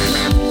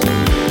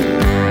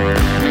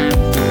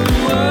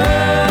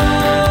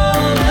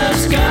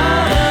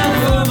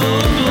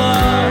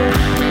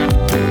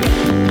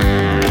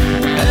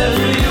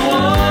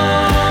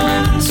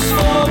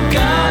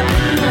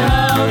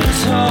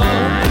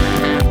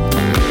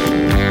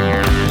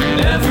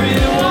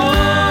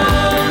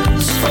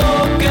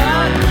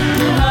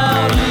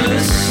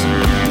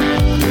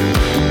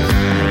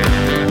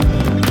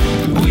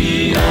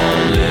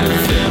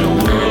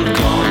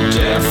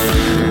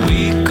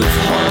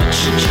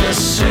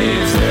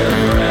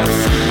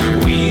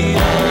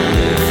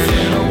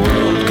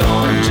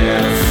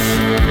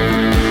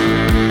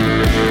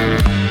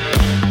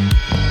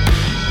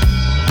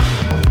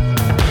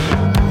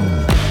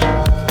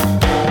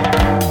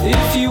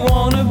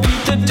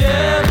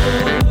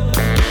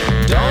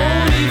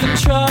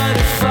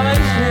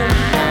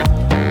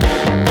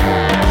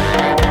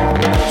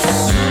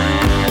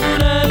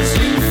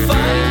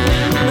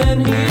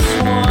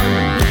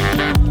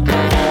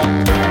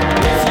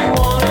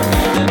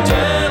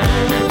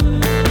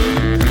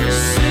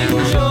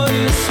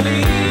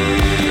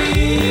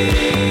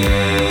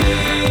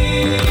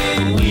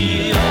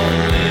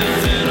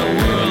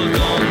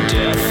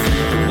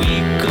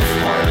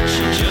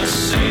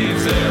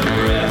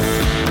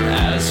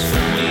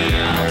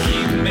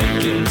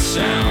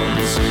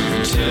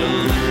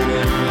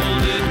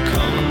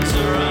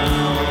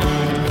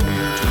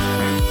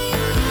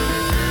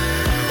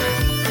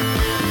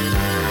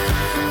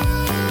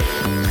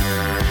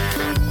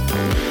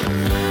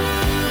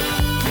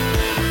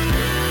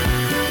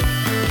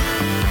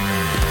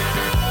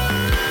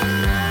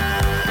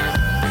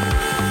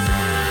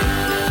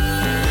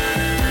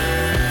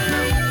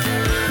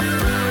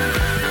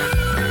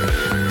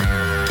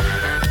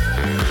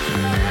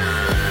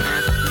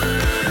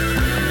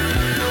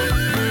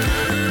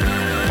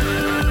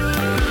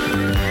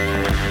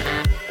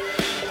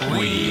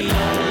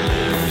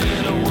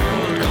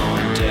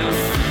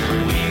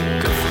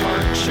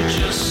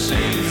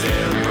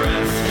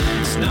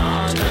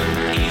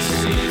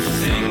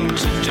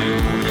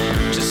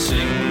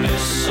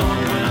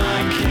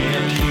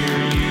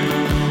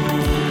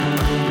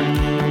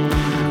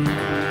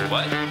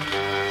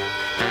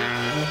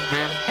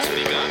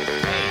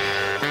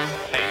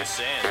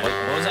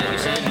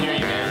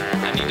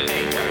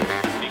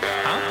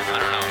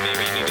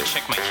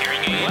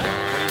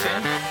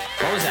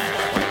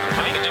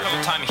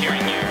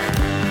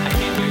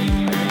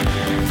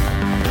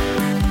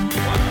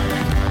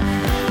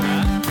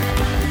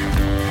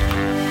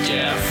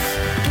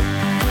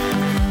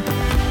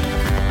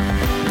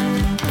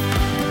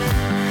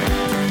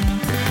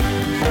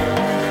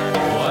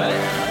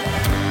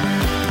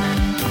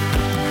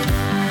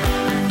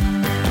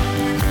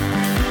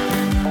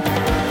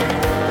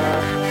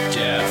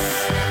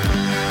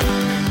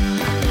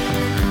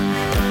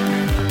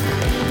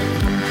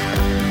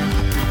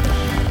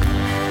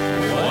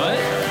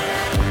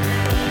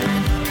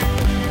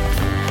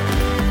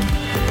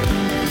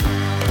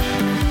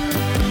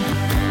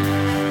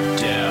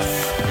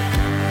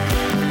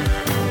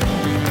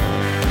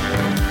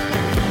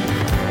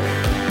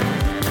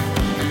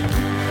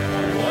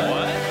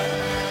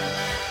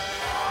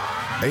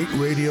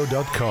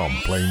 8radio.com,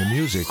 playing the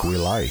music we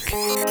like.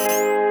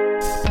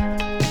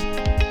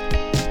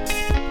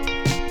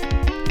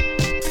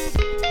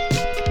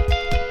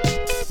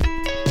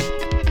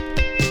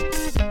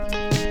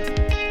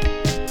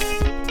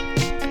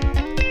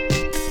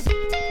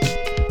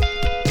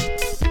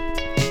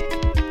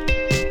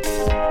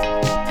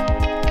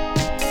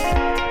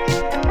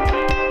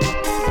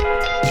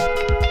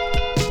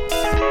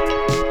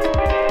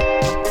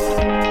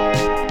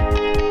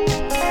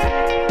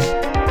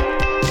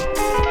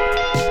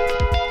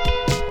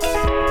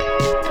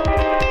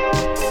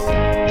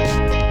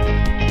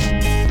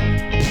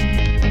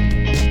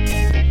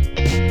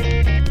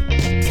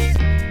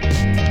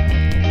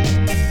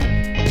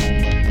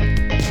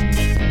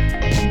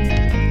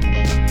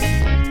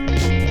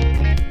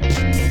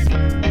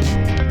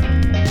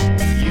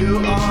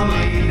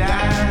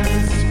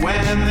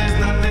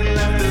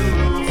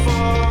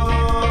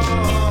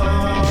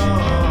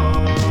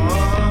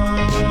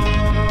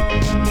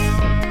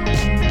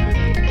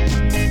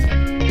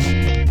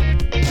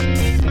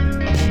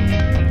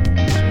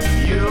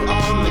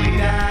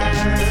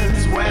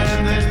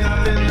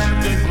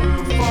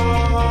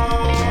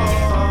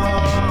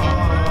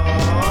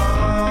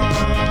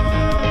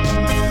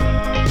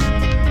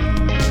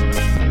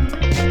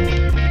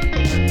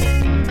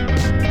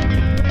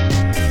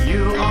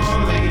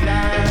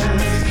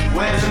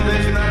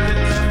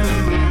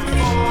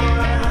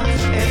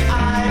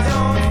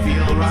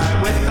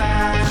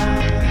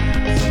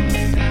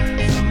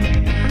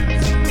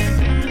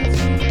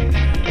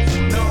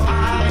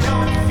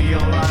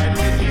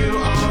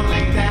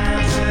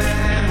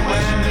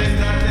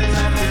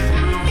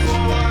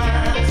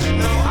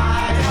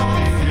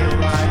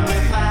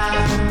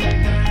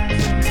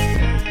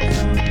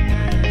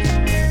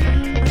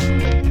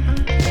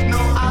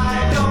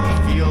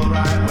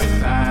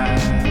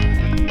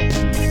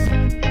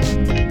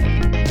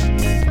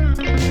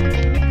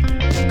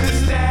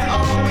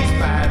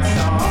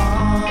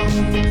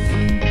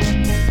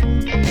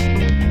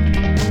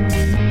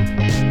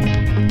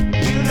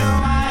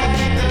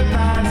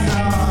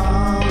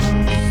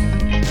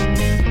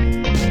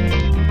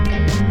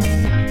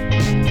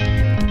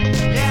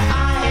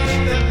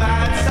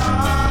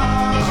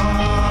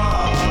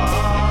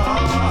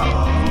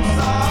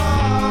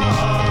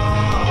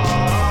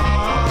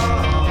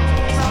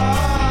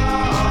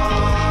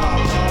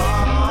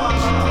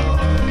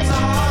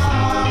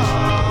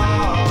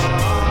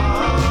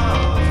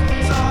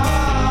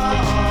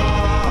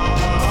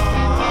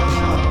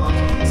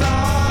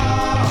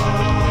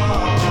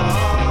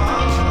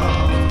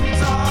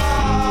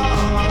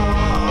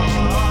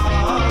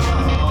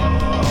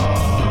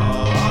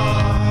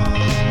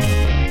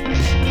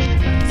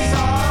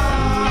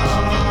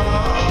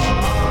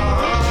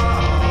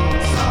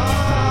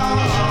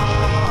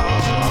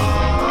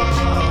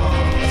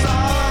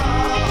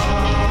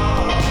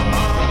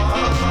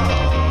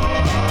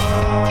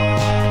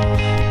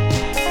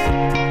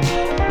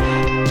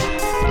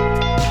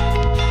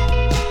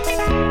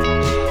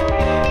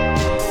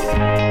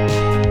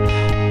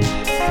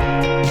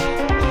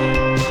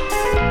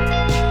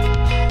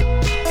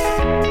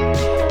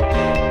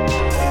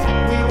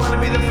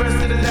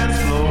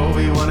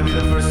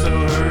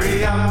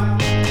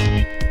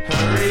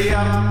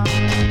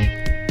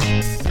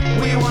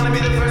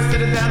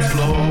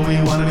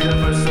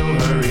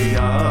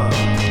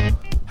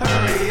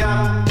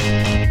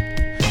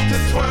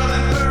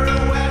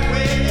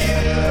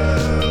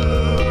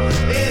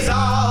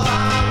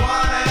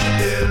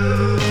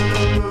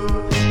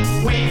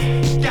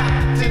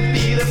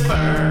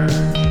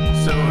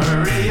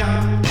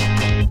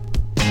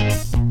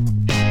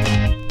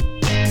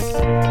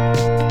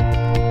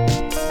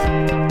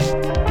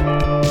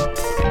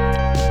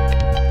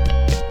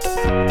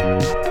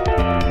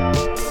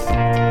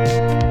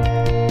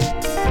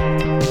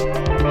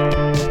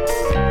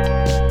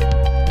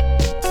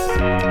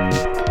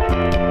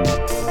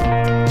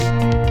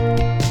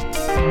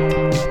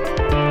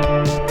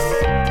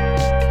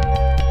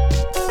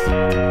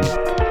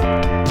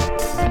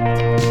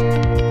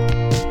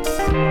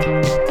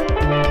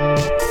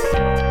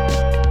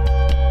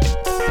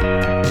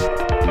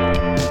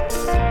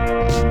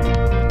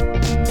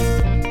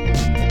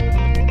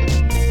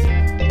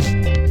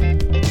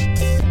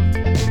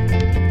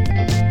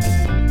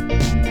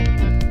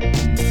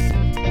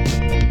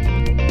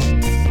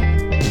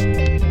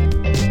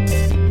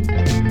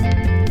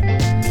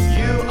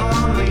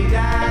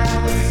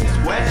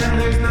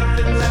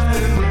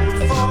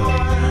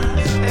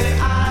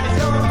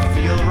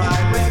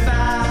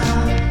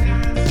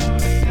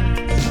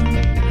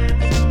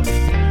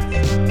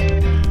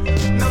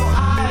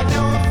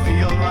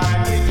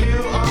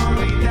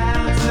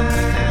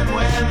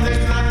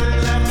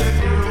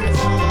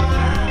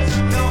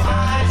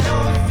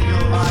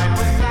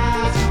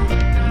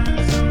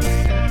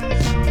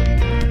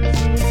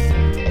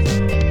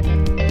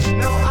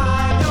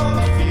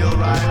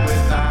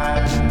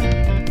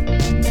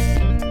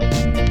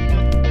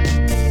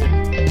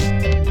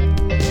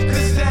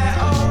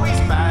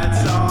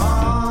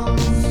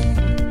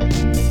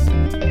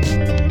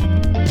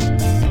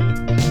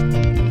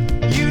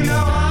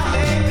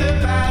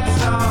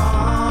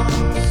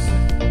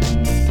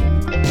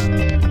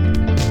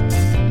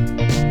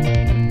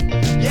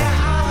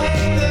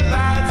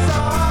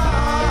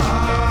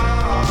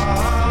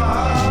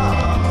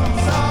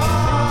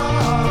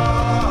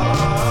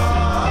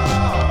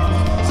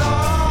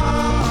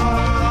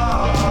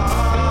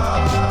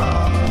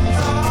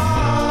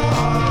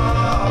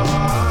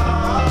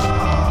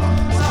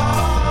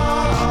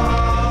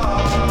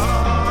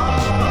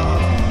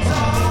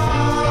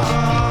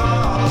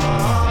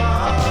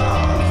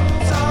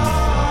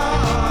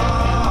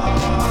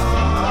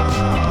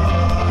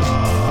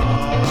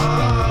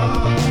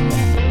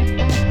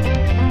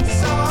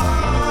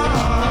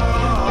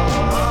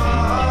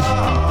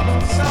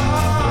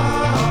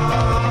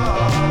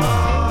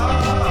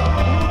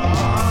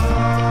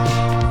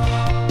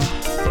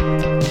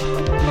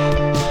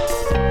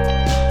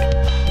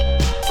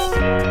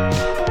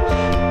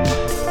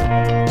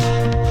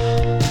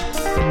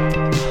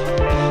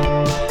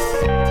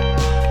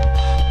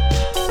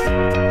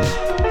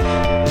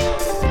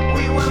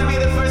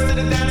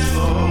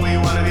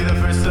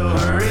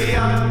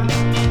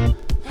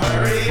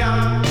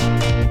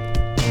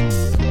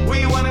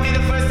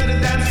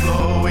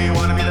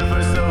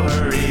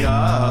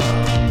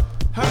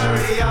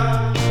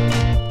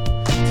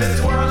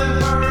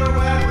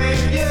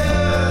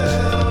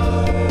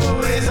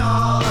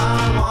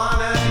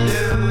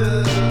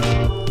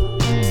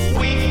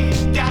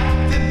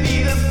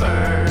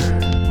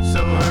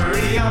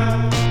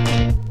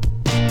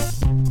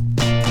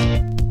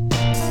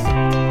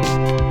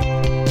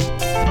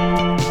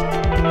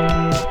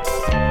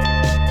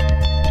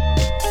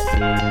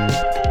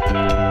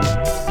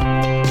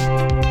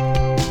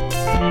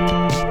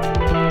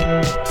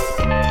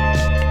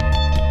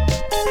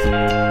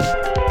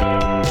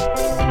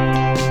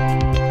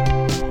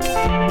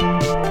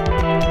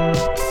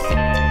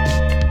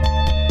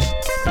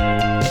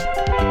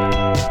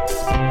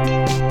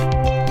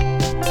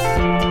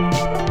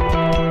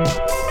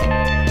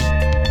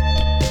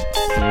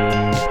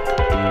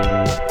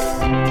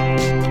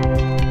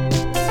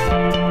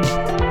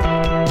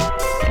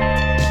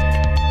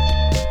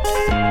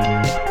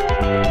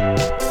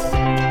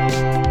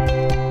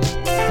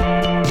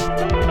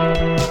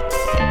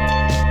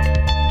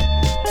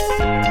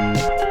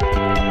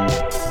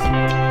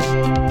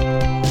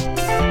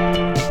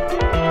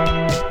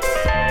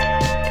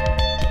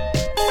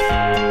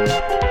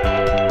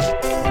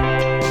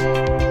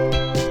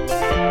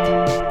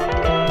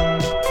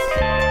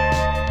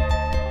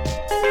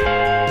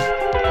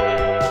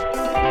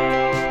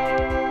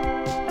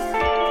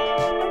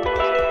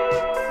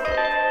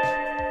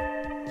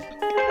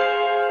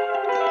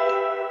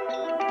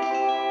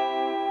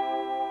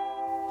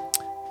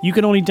 You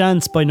Can Only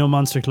Dance by No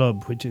Monster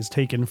Club, which is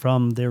taken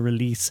from their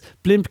release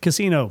Blimp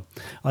Casino.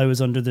 I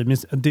was under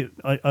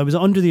I was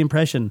under the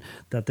impression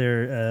that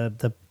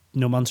the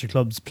No Monster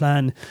Club's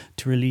plan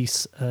to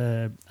release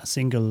a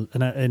single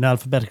in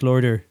alphabetical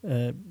order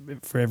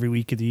for every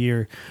week of the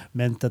year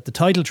meant that the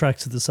title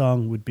tracks of the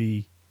song would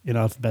be in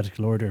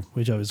alphabetical order,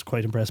 which I was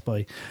quite impressed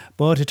by.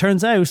 But it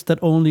turns out that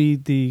only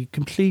the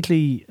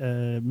completely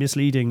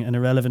misleading and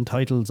irrelevant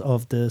titles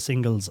of the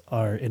singles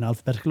are in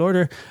alphabetical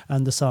order,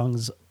 and the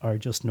songs are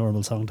just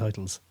normal song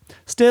titles.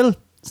 Still,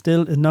 it's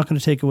not going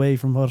to take away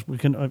from what we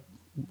can.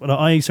 What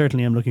I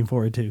certainly am looking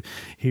forward to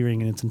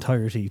hearing in its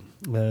entirety.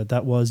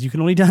 That was You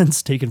Can Only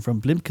Dance, taken from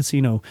Blimp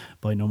Casino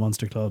by No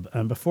Monster Club.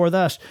 And before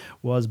that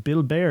was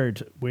Bill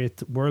Baird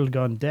with World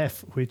Gone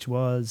Deaf, which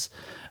was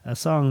a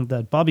song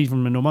that Bobby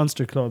from the No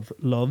Monster Club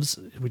loves,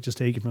 which is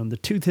taken from the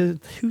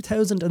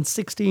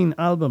 2016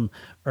 album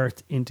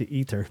Earth into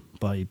Ether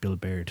by Bill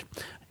Baird.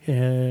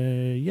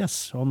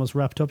 Yes, almost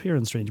wrapped up here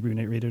on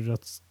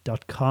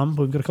strangebrewnightradio.com,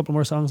 but we've got a couple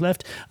more songs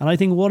left, and I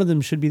think one of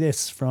them should be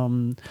this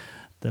from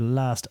the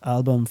last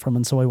album from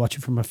And So I Watch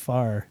You From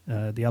Afar.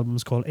 The album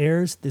is called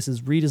Airs. This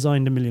is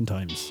redesigned a million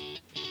times.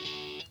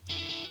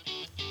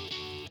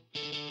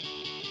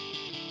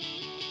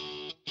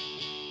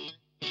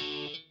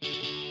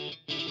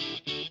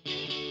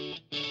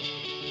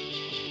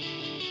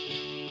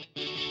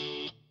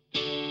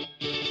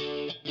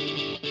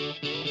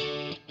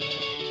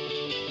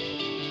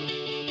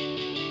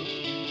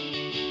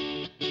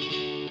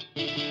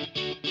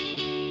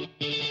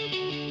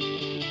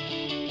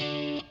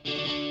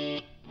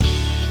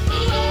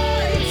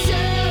 White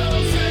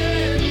sails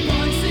and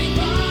pointing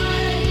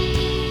by,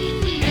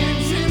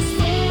 engine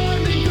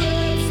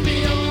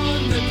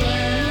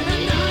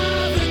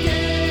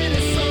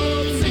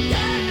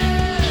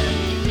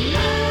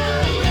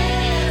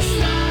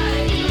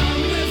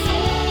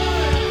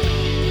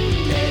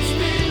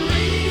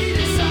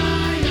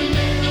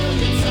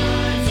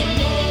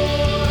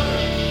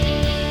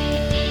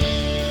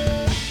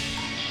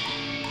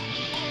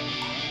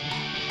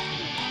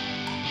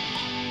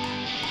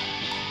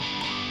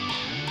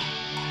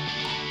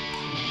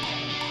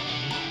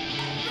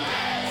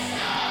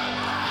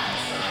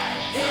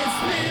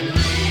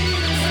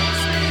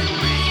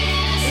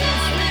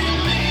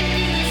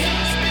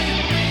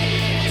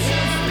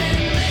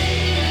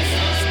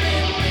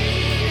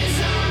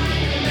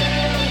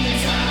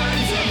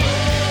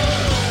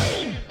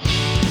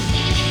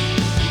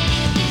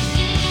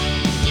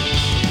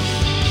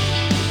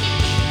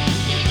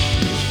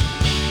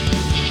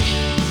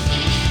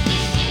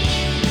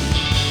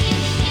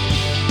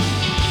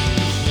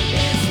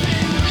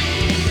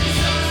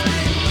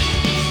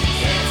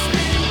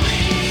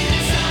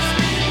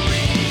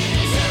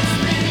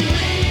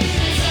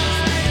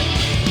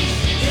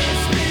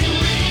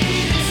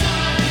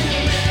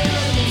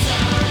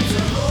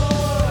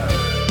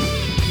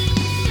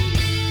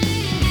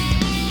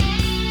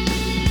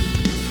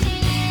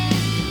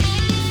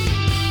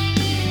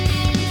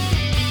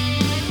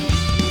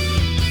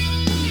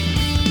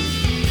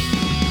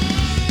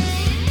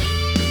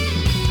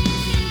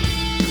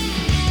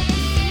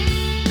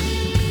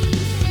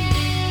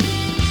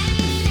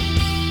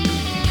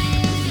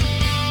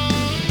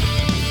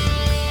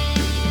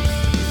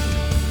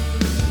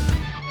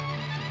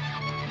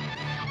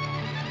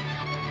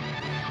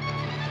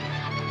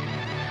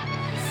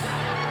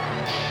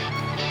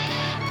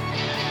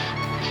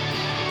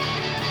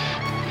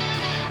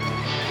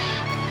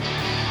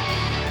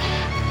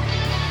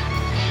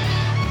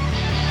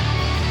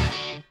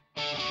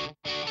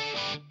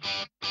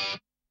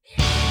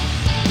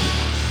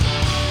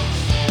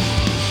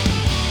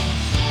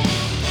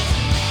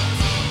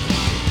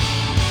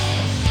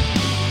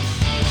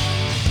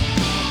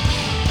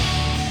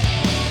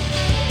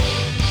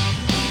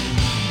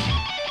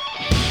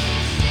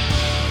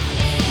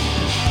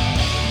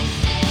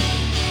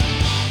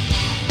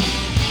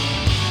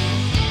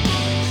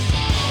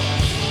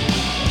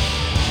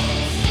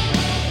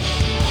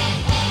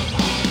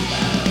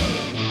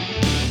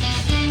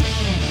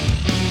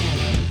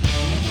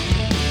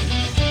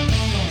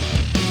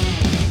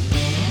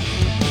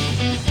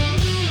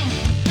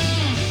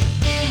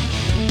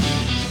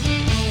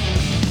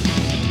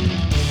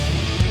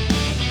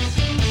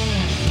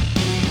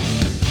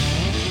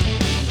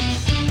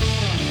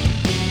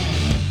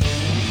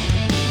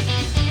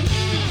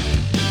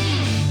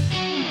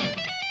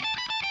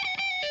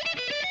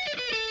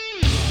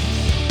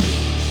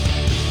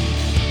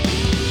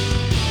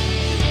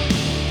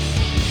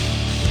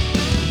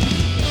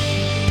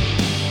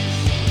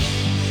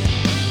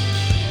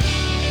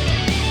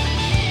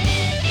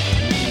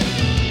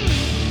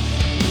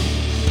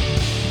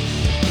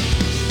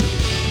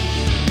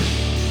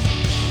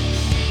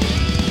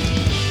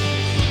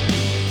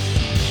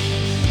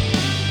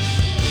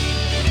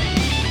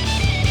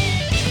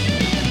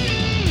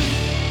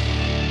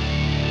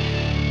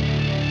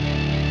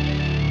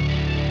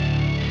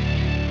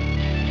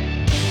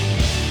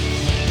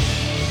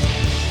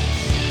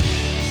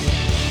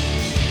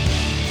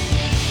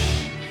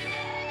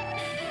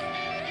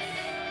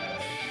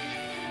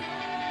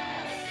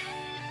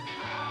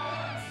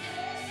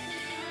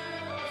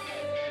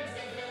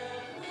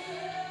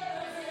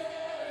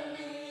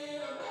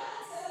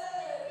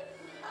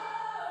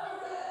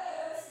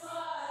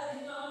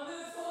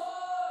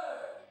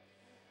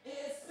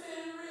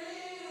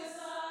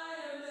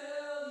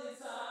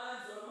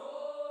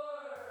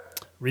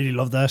Really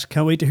love that.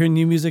 Can't wait to hear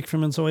new music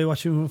from And So I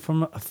Watch You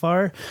From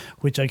Afar,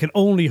 which I can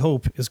only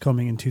hope is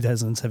coming in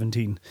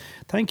 2017.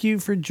 Thank you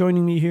for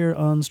joining me here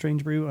on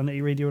Strange Brew on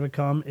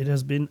aradio.com. It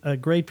has been a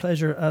great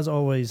pleasure, as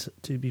always,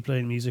 to be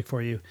playing music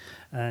for you.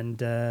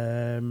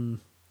 And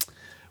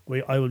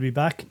I will be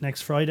back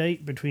next Friday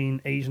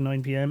between 8 and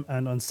 9 p.m.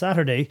 and on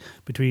Saturday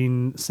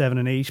between 7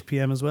 and 8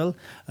 p.m. as well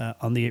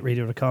on the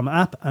 8radio.com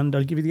app. And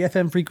I'll give you the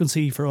FM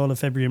frequency for all of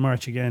February and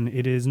March again.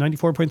 It is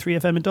 94.3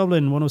 FM in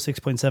Dublin,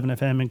 106.7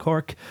 FM in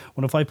Cork,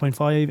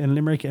 105.5 in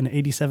Limerick and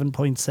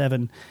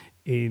 87.7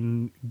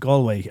 in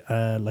Galway.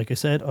 Like I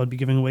said, I'll be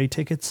giving away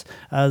tickets,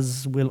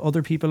 as will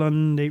other people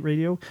on 8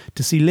 Radio,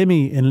 to see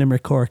Limmy in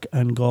Limerick, Cork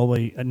and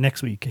Galway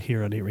next week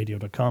here on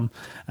 8radio.com.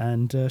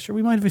 And sure,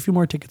 we might have a few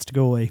more tickets to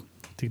give away.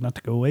 You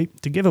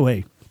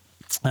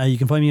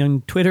can find me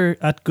on Twitter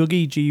at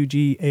Gugai,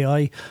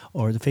 Gugai,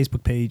 or the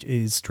Facebook page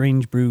is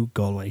Strange Brew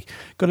Galway.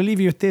 Going to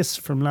leave you with this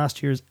from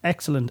last year's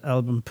excellent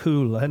album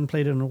Pool. I hadn't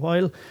played it in a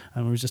while,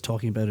 and we were just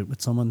talking about it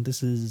with someone.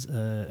 This is,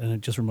 and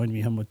it just reminded me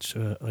how much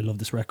I love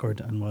this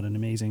record and what an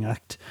amazing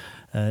act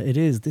it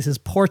is. This is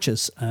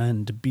Porches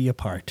and Be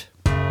Apart.